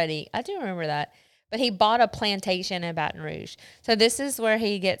Rough and Ready. I do remember that. But he bought a plantation in Baton Rouge. So this is where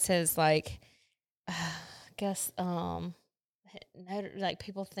he gets his like, I guess like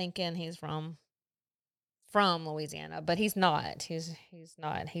people thinking he's from Louisiana, but he's not. He's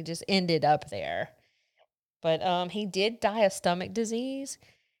not. He just ended up there. But he did die of stomach disease,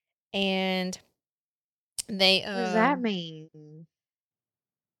 and they What does that mean?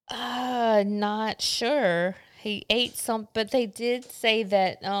 Not sure. He ate some, but they did say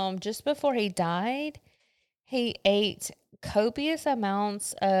that just before he died, he ate copious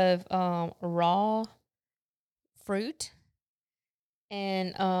amounts of raw fruit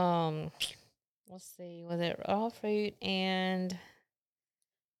and let's see, was it raw fruit and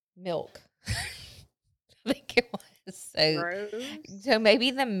milk? I think it was. So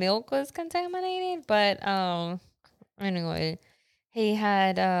maybe the milk was contaminated, but anyway, he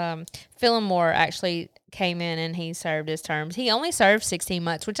had Fillmore actually came in and he served his terms. He only served 16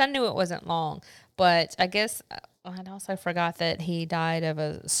 months, which I knew it wasn't long, but I guess I also forgot that he died of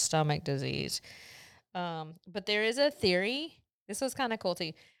a stomach disease. But there is a theory. This was kind of cool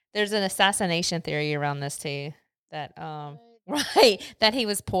too. There's an assassination theory around this too. That right, that he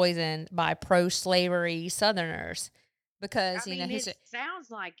was poisoned by pro-slavery Southerners because I mean, his it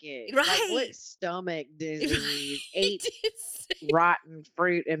sounds like it. Right. Like what stomach disease? Ate It did. rotten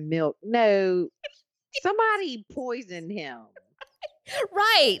fruit and milk. No, somebody poisoned him.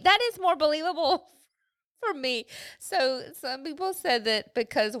 Right, that is more believable for me. So some people said that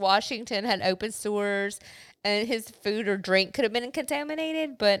because Washington had open sewers and his food or drink could have been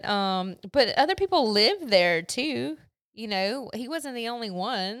contaminated, but other people lived there too. You know, he wasn't the only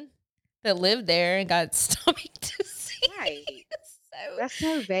one that lived there and got stomach disease. Right. So That's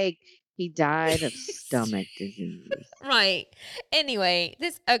so vague. He died of stomach disease. right. Anyway,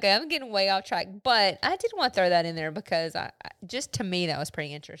 I'm getting way off track, but I did want to throw that in there because just to me that was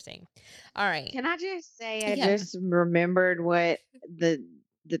pretty interesting. All right. Can I just say I Yeah. just remembered what the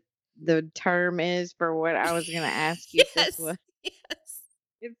term is for what I was going to ask you? If Yes. this was Yes.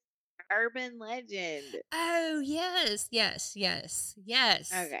 it's urban legend. Oh, yes. Okay.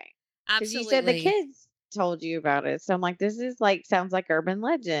 Because Absolutely. you said the kids told you about it, so I'm like, this is like sounds like urban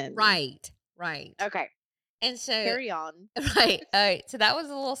legend. Right. Okay. And so Carry on. right. All right. So that was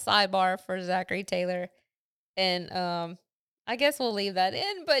a little sidebar for Zachary Taylor. And I guess we'll leave that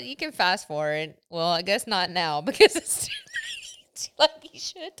in, but you can fast forward. Well, I guess not now because it's too late. Like you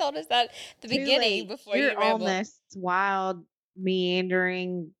should have told us that at the Too beginning late. before You're you on ramble. this wild,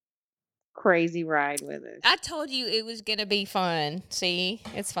 meandering, crazy ride with us. I told you it was gonna be fun. See,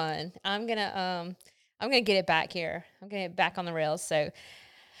 it's fun. I'm gonna get it back here. I'm gonna get back on the rails. So,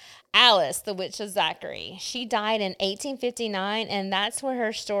 Alice, the Witch of Zachary, she died in 1859, and that's where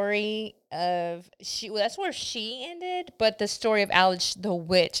her story that's where she ended. But the story of Alice, the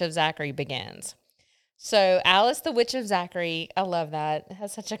Witch of Zachary, begins. So, Alice, the Witch of Zachary, I love that. It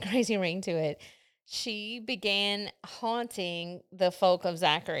has such a crazy ring to it. She began haunting the folk of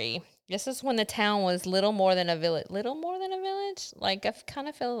Zachary. This is when the town was little more than a village. Little more than a village? Like, I kind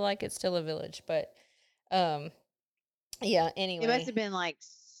of feel like it's still a village, but, yeah, anyway. It must have been like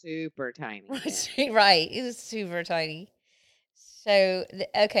super tiny. then. Right. It was super tiny. So,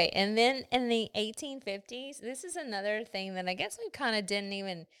 okay. And then in the 1850s, this is another thing that I guess we kind of didn't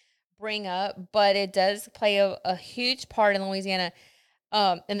even bring up, but it does play a huge part in Louisiana.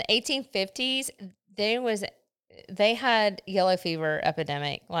 In the 1850s, they had yellow fever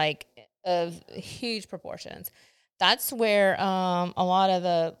epidemic, like of huge proportions. That's where a lot of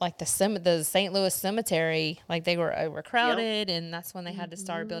the St. Louis cemetery, like they were overcrowded, and that's when they had to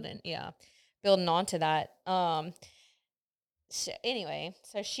start building onto that. So anyway,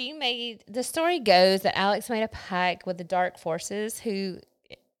 so the story goes that Alex made a pact with the dark forces who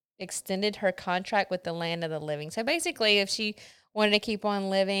extended her contract with the land of the living. So basically, if she wanted to keep on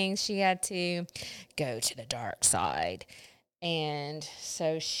living, she had to go to the dark side. And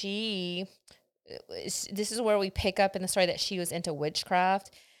so this is where we pick up in the story that she was into witchcraft.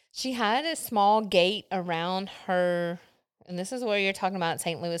 She had a small gate around her and this is where you're talking about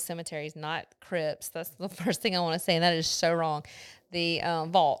St. Louis cemeteries, not crypts. That's the first thing I want to say, and that is so wrong. The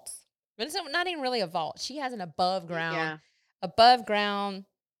vaults. But it's not even really a vault. She has an above ground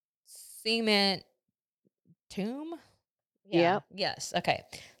cement tomb. Yeah. Yep. Yes. Okay.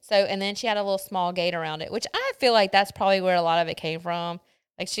 So, and then she had a little small gate around it, which I feel like that's probably where a lot of it came from.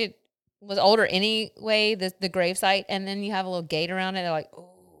 Like she was older anyway, the gravesite, and then you have a little gate around it. They're like,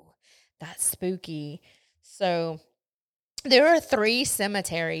 oh, that's spooky. So there are 3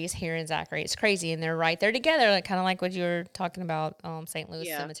 cemeteries here in Zachary. It's crazy, and they're right there together, like kind of like what you were talking about, St. Louis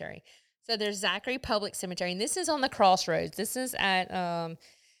Yeah. Cemetery. So there's Zachary Public Cemetery, and this is on the crossroads. This is at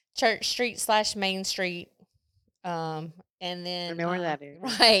Church Street / Main Street. And then I know where that is.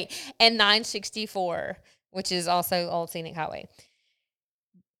 right, and 964, which is also Old Scenic Highway.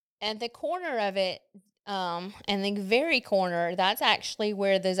 And the corner of it, and the very corner, that's actually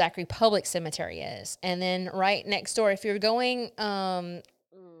where the Zachary Public Cemetery is. And then right next door, if you're going, I'm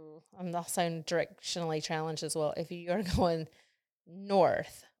also directionally challenged as well. If you are going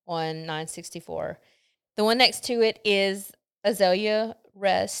north on 964, the one next to it is Azalea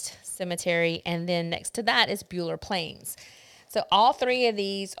Rest Cemetery, and then next to that is Bueller Plains. So all 3 of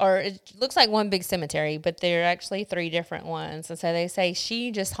these it looks like one big cemetery, but they're actually 3 different ones. And so they say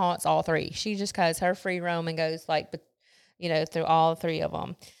she just haunts all 3. She just goes her free roam and goes through all 3 of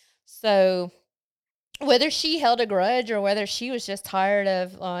them. So whether she held a grudge or whether she was just tired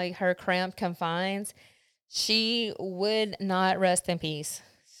of like her cramped confines, she would not rest in peace.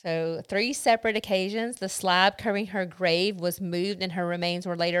 So 3 separate occasions, the slab covering her grave was moved and her remains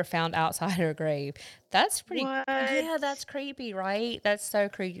were later found outside her grave. That's pretty, yeah, that's creepy, right? That's so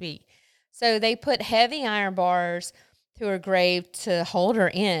creepy. So they put heavy iron bars to her grave to hold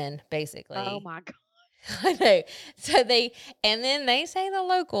her in, basically. Oh my God. I know. And then they say the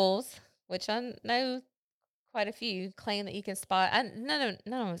locals, which I know quite a few, claim that you can spot. No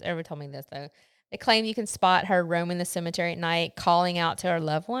one's ever told me this though. They claim you can spot her roaming the cemetery at night, calling out to her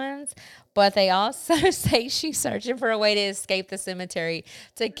loved ones. But they also say she's searching for a way to escape the cemetery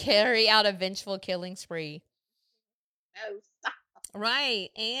to carry out a vengeful killing spree. Oh, stop.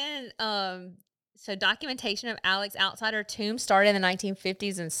 Right. And so documentation of Alex outside her tomb started in the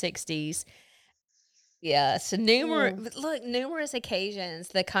 1950s and 60s. Yeah, so numerous occasions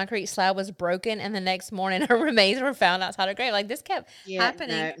the concrete slab was broken, and the next morning her remains were found outside her grave. Like this kept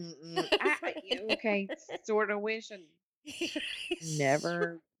happening. No, okay, sort of wish I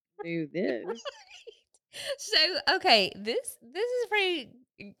never knew this. So okay, this is pretty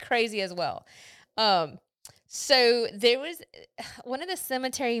crazy as well. So there was one of the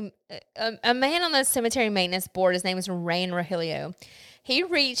cemetery, a man on the cemetery maintenance board. His name is Rain Rogelio. He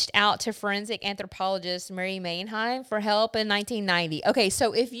reached out to forensic anthropologist Mary Mainheim for help in 1990. Okay,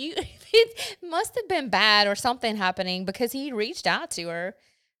 so if it must have been bad or something happening because he reached out to her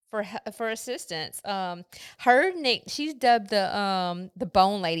for assistance. She's dubbed the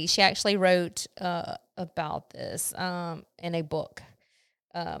Bone Lady. She actually wrote about this in a book.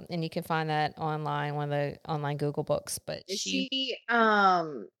 And you can find that online, one of the online Google books. But Is she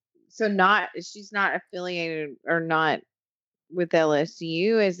she's not affiliated or not with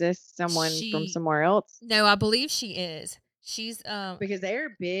LSU? Is this someone from somewhere else? No, I believe she is. She's because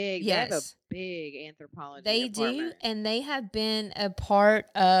they're big. Yes. They have a big anthropology. They department. do, and they have been a part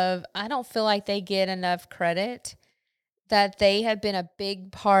of. I don't feel like they get enough credit. That they have been a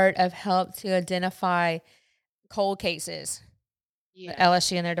big part of help to identify cold cases. Yeah.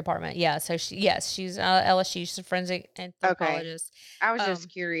 LSU in their department. Yeah. So she's LSU. She's a forensic anthropologist. Okay. I was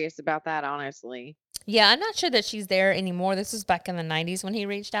just curious about that, honestly. Yeah, I'm not sure that she's there anymore. This was back in the 90s when he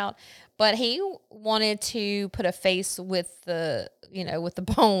reached out, but he wanted to put a face with the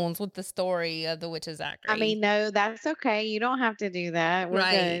bones, with the story of the Witch of Zachary. I mean, no, that's okay. You don't have to do that.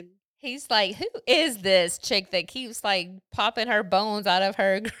 We're good. He's like, who is this chick that keeps like popping her bones out of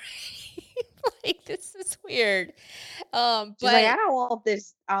her grave? Like, this is weird. But she's like, I don't want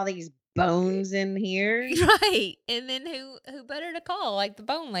all these bones in here. Right. And then who better to call? Like the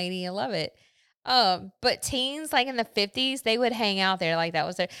Bone Lady. I love it. But teens like in the 50s, they would hang out there. Like that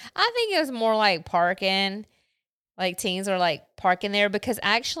was their, I think it was more like parking. Like teens were like parking there because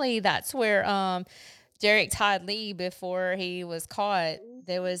actually that's where Derek Todd Lee, before he was caught,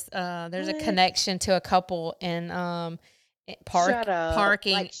 there's a connection to a couple in parking. Shut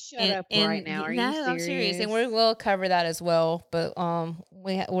up right now. Are you serious? I'm serious, and we'll cover that as well. But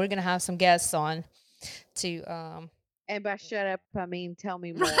we're gonna have some guests on to And by shut up, I mean tell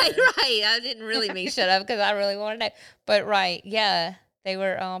me more. Right. I didn't really mean shut up because I really wanted to know. But right, yeah, they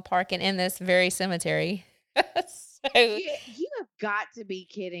were parking in this very cemetery. So you have got to be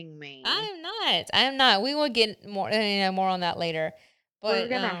kidding me. I'm not. I am not. We will get more, more on that later. But We're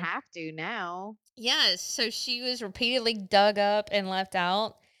gonna have to now. yes. So she was repeatedly dug up and left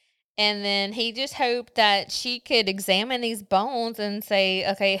out, and then he just hoped that she could examine these bones and say,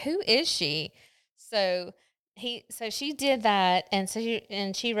 "Okay, who is she?" So she did that, and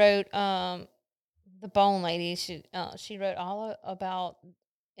she wrote the bone lady. She wrote all about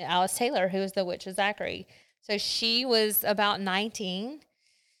Alice Taylor, who was the witch of Zachary. So she was about 19.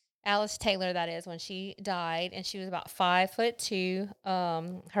 Alice Taylor, that is, when she died, and she was about 5'2".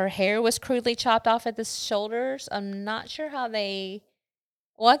 Her hair was crudely chopped off at the shoulders. I'm not sure how they.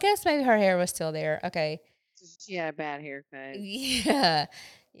 Well, I guess maybe her hair was still there. Okay. She had a bad haircut. Yeah.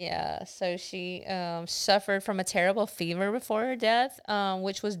 Yeah. So she suffered from a terrible fever before her death,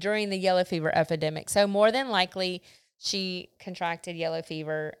 which was during the yellow fever epidemic. So more than likely, she contracted yellow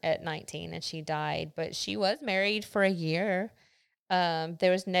fever at 19 and she died. But she was married for a year.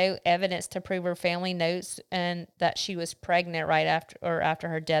 There was no evidence to prove her family notes and that she was pregnant right after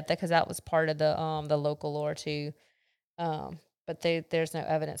her death, because that was part of the local lore too. But there's no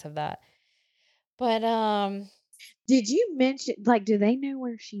evidence of that. But Did you mention, like, do they know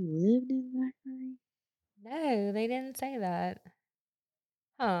where she lived in Zachary? no, they didn't say that.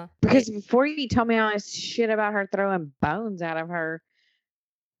 Huh? Because before you told me all this shit about her throwing bones out of her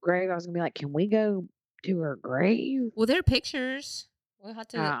grave, I was gonna be like, can we go to her grave? Well, there are pictures. We'll have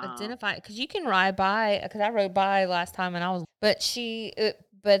to identify it because you can ride by. Because I rode by last time and I was. But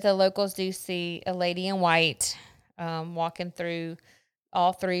but the locals do see a lady in white, walking through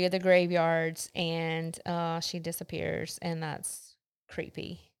all three of the graveyards, and she disappears, and that's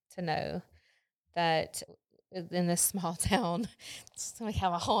creepy to know that in this small town we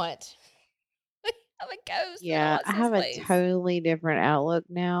have a haunt. We have a ghost. Yeah, I have a totally different outlook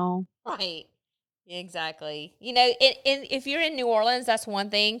now. Right. Exactly. If you're in New Orleans, that's one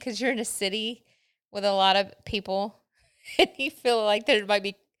thing because you're in a city with a lot of people and you feel like there might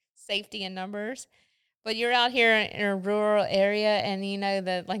be safety in numbers. But you're out here in a rural area and you know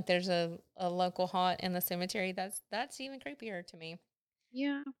that like there's a local haunt in the cemetery. That's even creepier to me.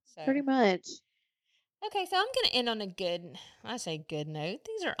 Yeah, So. pretty much. Okay, so I'm going to end on I say good note.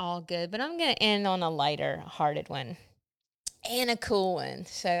 These are all good, but I'm going to end on a lighter hearted one. And a cool one.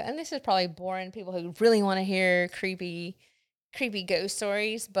 So, and this is probably boring people who really want to hear creepy ghost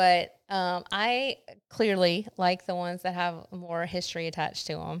stories, but I clearly like the ones that have more history attached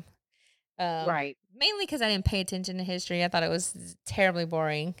to them. Right. Mainly because I didn't pay attention to history. I thought it was terribly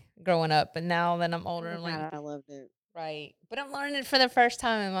boring growing up, but now that I'm older, I'm like, I loved it. Right. But I'm learning it for the first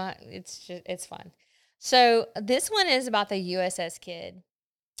time, and it's fun. So this one is about the USS Kidd.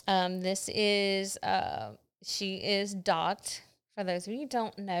 This is she is docked. For those of you who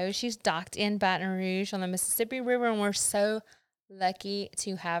don't know, she's docked in Baton Rouge on the Mississippi River, and we're so lucky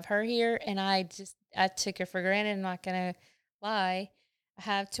to have her here. And I took her for granted. I'm not gonna lie. I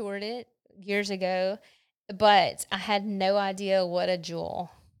have toured it years ago, but I had no idea what a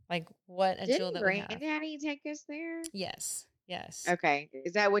jewel. Like what a jewel that we have. Didn't Granddaddy take us there? Yes. Yes. Okay.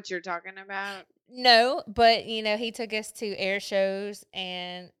 Is that what you're talking about? No, but he took us to air shows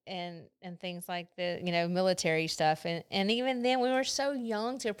and things like the military stuff, and even then we were so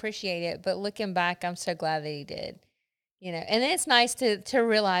young to appreciate it. But looking back, I'm so glad that he did. And it's nice to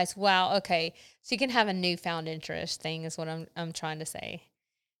realize, wow, okay, so you can have a newfound interest thing is what I'm trying to say.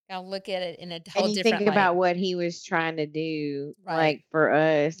 I'll look at it in a whole And you different think light. about what he was trying to do, Right. like for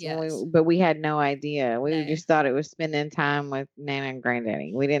us, Yes. but we had no idea. We No. just thought it was spending time with Nana and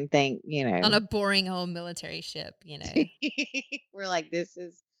Granddaddy. We didn't think, on a boring old military ship, We're like, this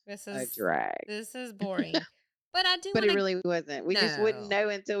is a drag. This is boring. But I do But wanna, it really wasn't. We just wouldn't No. know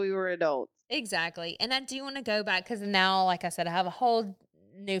until we were adults. Exactly. And I do want to go back because now, like I said, I have a whole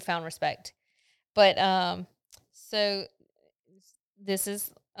newfound respect. But so this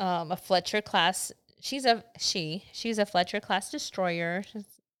is a Fletcher class. She's a Fletcher class destroyer.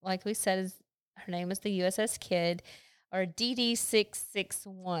 Like we said, her name is the USS Kidd, or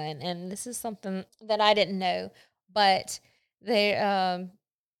DD-661. And this is something that I didn't know, but they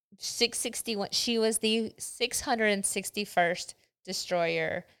 661. She was the 661st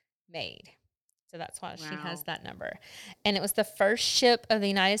destroyer made. So that's why she has that number. And it was the first ship of the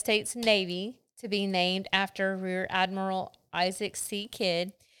United States Navy to be named after Rear Admiral Isaac C.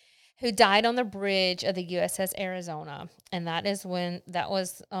 Kidd, who died on the bridge of the USS Arizona. And that was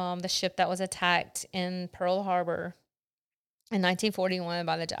the ship that was attacked in Pearl Harbor in 1941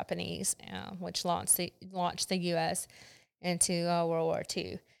 by the Japanese, which launched the U.S. into World War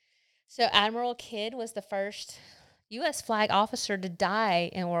II. So Admiral Kidd was the first U.S. flag officer to die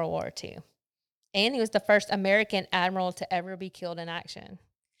in World War II. and he was the first American admiral to ever be killed in action.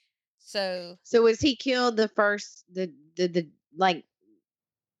 So was he killed the first the like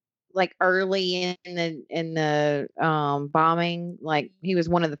early in the bombing? Like he was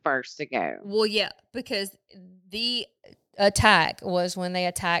one of the first to go. well, yeah, because the attack was when they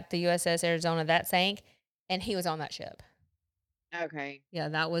attacked the USS Arizona that sank, and he was on that ship. Okay. Yeah,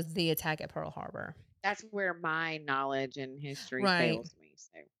 that was the attack at Pearl Harbor. That's where my knowledge and history Right. fails me.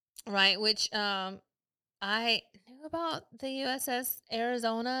 So Right, which I knew about the USS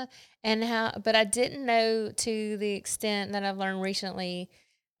Arizona and how, but I didn't know to the extent that I've learned recently.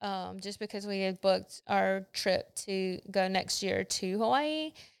 Just because we had booked our trip to go next year to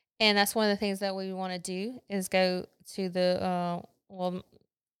Hawaii, and that's one of the things that we want to do is go to the well,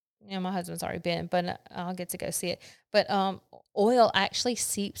 you know, my husband's already been, but I'll get to go see it. But oil actually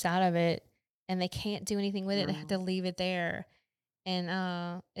seeps out of it, and they can't do anything with it. They have to leave it there.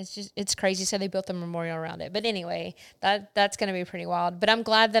 And it's crazy. So they built a memorial around it. But anyway, that's going to be pretty wild. But I'm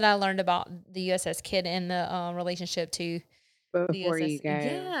glad that I learned about the USS Kidd and the relationship to the before you USS.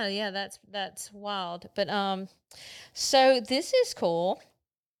 go. Yeah, that's wild. But so this is cool.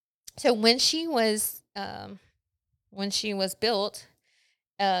 So when she was built,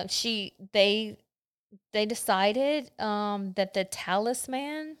 they decided that the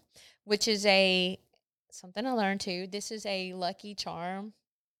talisman, which is something I learned too. This is a lucky charm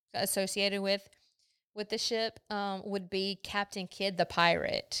associated with the ship. Would be Captain Kidd the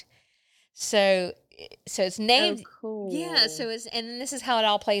pirate. So it's named. Oh, cool. Yeah. So and this is how it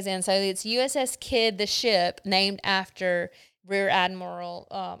all plays in. So it's USS Kidd the ship, named after Rear Admiral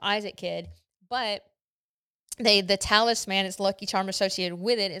Isaac Kidd, but the talisman, its lucky charm associated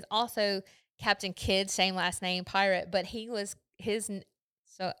with it, is also Captain Kidd, same last name, pirate, but he was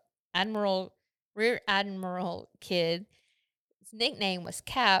Rear Admiral Kidd. His nickname was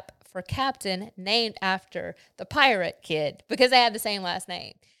Cap for captain, named after the pirate Kidd because they had the same last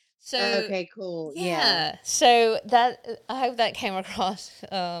name. So okay, cool. Yeah. So that I hope that came across.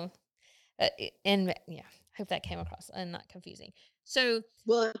 I hope that came across and not confusing. So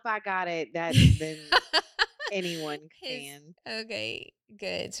Well, if I got it, then anyone can. Okay,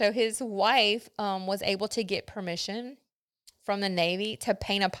 good. So his wife was able to get permission from the Navy to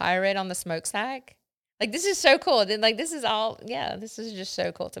paint a pirate on the smokestack. Like, this is so cool. Like, this is just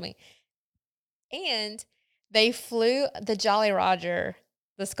so cool to me. And they flew the Jolly Roger,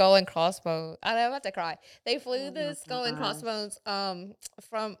 the skull and crossbones. I'm about to cry. They flew the skull and crossbones from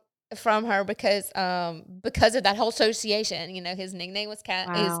her because of that whole association. You know, his nickname was Cap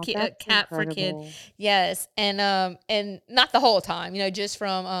for Kidd. Yes, and not the whole time. You know, just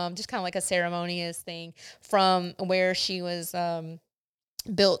from just kind of like a ceremonious thing from where she was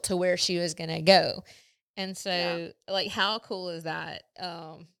built to where she was gonna go. And so, like, how cool is that?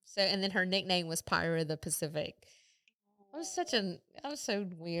 And then her nickname was Pirate of the Pacific. I was so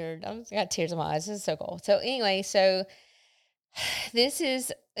weird. I got tears in my eyes. This is so cool. So anyway, so she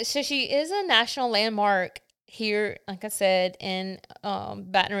is a national landmark here, like I said, in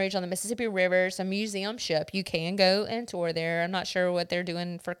Baton Rouge on the Mississippi River. It's a museum ship. You can go and tour there. I'm not sure what they're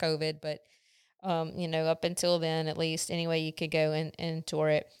doing for COVID, but you know, up until then, at least, anyway, you could go and tour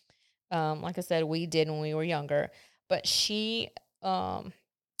it. Like I said, we did when we were younger. But she's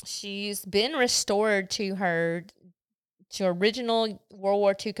been restored to her original World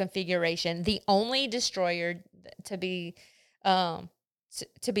War II configuration, the only destroyer to be done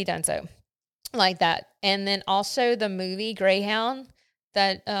so like that. And then also the movie Greyhound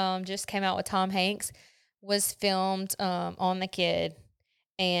that just came out with Tom Hanks was filmed on the Kidd,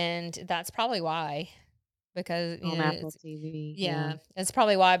 and that's probably why, because on Apple TV. Yeah, it's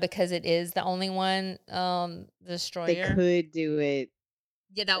probably why, because it is the only one destroyer. They could do it.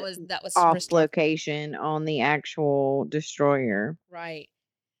 Yeah, that was off location on the actual destroyer. Right.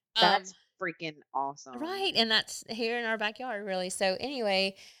 That's freaking awesome. Right, and that's here in our backyard, really. So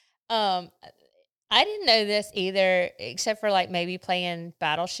anyway, I didn't know this either, except for like maybe playing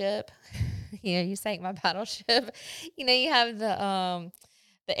Battleship. You know, you sank my battleship. You know, you have the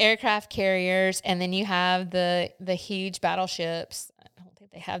aircraft carriers, and then you have the huge battleships. I don't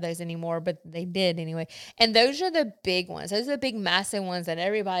think they have those anymore, but they did anyway. And those are the big ones. Those are the big, massive ones that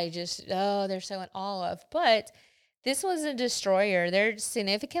everybody just, they're so in awe of. But this was a destroyer. They're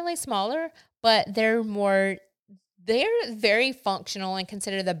significantly smaller, but they're very functional and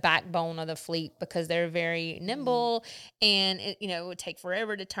considered the backbone of the fleet because they're very nimble, and it would take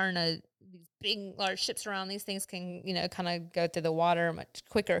forever to turn these big, large ships around. These things can, kind of go through the water much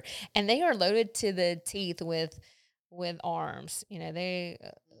quicker, and they are loaded to the teeth with arms. They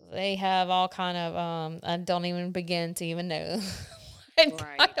have all kind of I don't even begin to even know and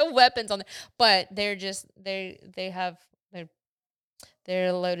Right. kind of weapons on them. But they're just they're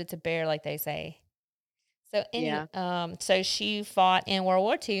loaded to bear, like they say. So anyway, so she fought in World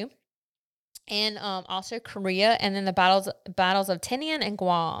War II, and also Korea, and then the battles of Tinian and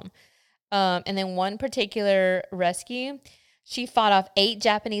Guam, and then one particular rescue. She fought off 8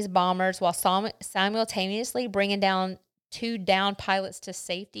 Japanese bombers while simultaneously bringing down 2 downed pilots to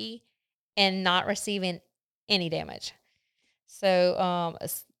safety and not receiving any damage. So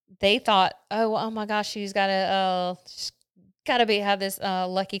they thought, oh my gosh, she's got to have this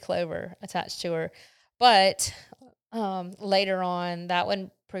lucky clover attached to her. But later on, that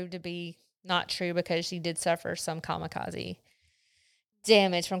would prove to be not true because she did suffer some kamikaze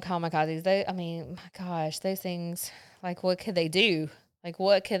damage from kamikazes. My gosh, those things, like, what could they do? Like,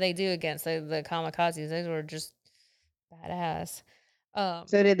 what could they do against the kamikazes? Those were just badass.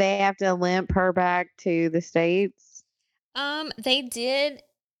 So did they have to limp her back to the States? They did,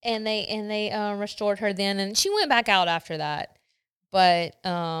 and they restored her then, and she went back out after that. But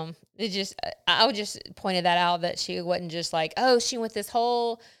I just pointed that out, that she wasn't just like, oh, she went this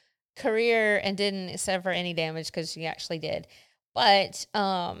whole career and didn't suffer any damage, because she actually did. But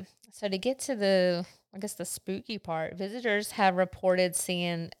so to get to the spooky part, visitors have reported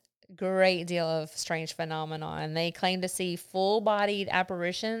seeing a great deal of strange phenomena, and they claim to see full-bodied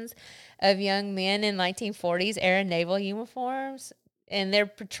apparitions of young men in 1940s air and naval uniforms, and they're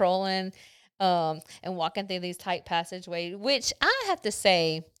patrolling and walking through these tight passageways, which I have to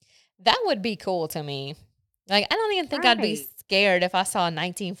say, that would be cool to me. Like, I don't even think I'd be scared if I saw a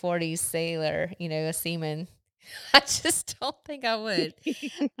 1940s sailor, a seaman. I just don't think I would.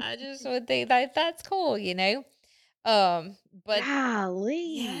 I just would think that's cool, But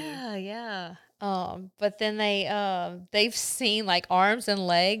golly, yeah. But then they've seen like arms and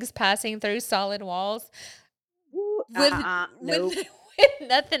legs passing through solid walls with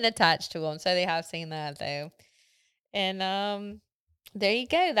nothing attached to them. So they have seen that though. And there you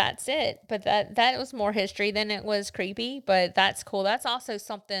go. That's it. But that was more history than it was creepy. But that's cool. That's also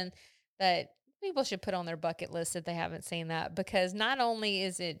something that people should put on their bucket list if they haven't seen that, because not only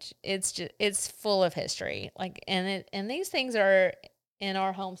is it's full of history, like, and these things are in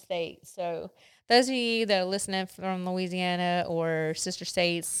our home state. So those of you that are listening from Louisiana or sister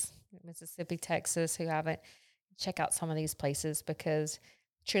states, Mississippi, Texas, who haven't, check out some of these places, because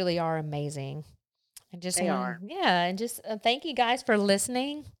truly are amazing. And just and just thank you guys for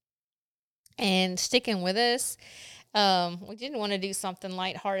listening and sticking with us. We didn't want to do something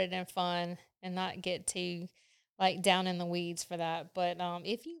lighthearted and fun and not get too like down in the weeds for that. But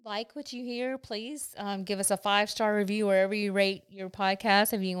if you like what you hear, please give us a 5-star review wherever you rate your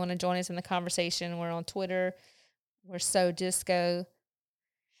podcast. If you want to join us in the conversation, we're on Twitter. We're So Disco,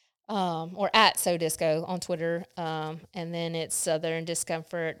 or at So Disco on Twitter. And then it's Southern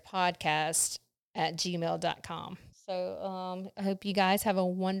Discomfort Podcast at gmail.com. So I hope you guys have a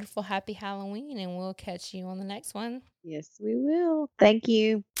wonderful, happy Halloween, and we'll catch you on the next one. Yes, we will. Thank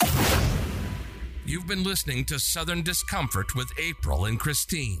you. You've been listening to Southern Discomfort with April and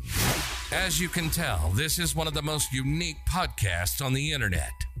Christine. As you can tell, this is one of the most unique podcasts on the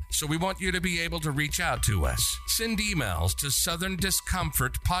internet. So we want you to be able to reach out to us. Send emails to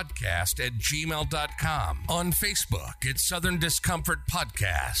southerndiscomfortpodcast@gmail.com. On Facebook, it's Southern Discomfort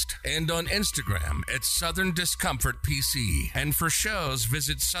Podcast. And on Instagram, it's Southern Discomfort PC. And for shows,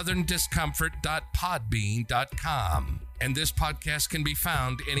 visit southerndiscomfort.podbean.com. And this podcast can be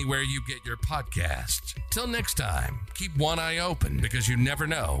found anywhere you get your podcasts. Till next time, keep one eye open, because you never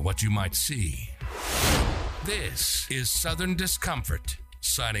know what you might see. This is Southern Discomfort,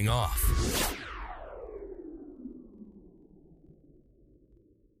 signing off.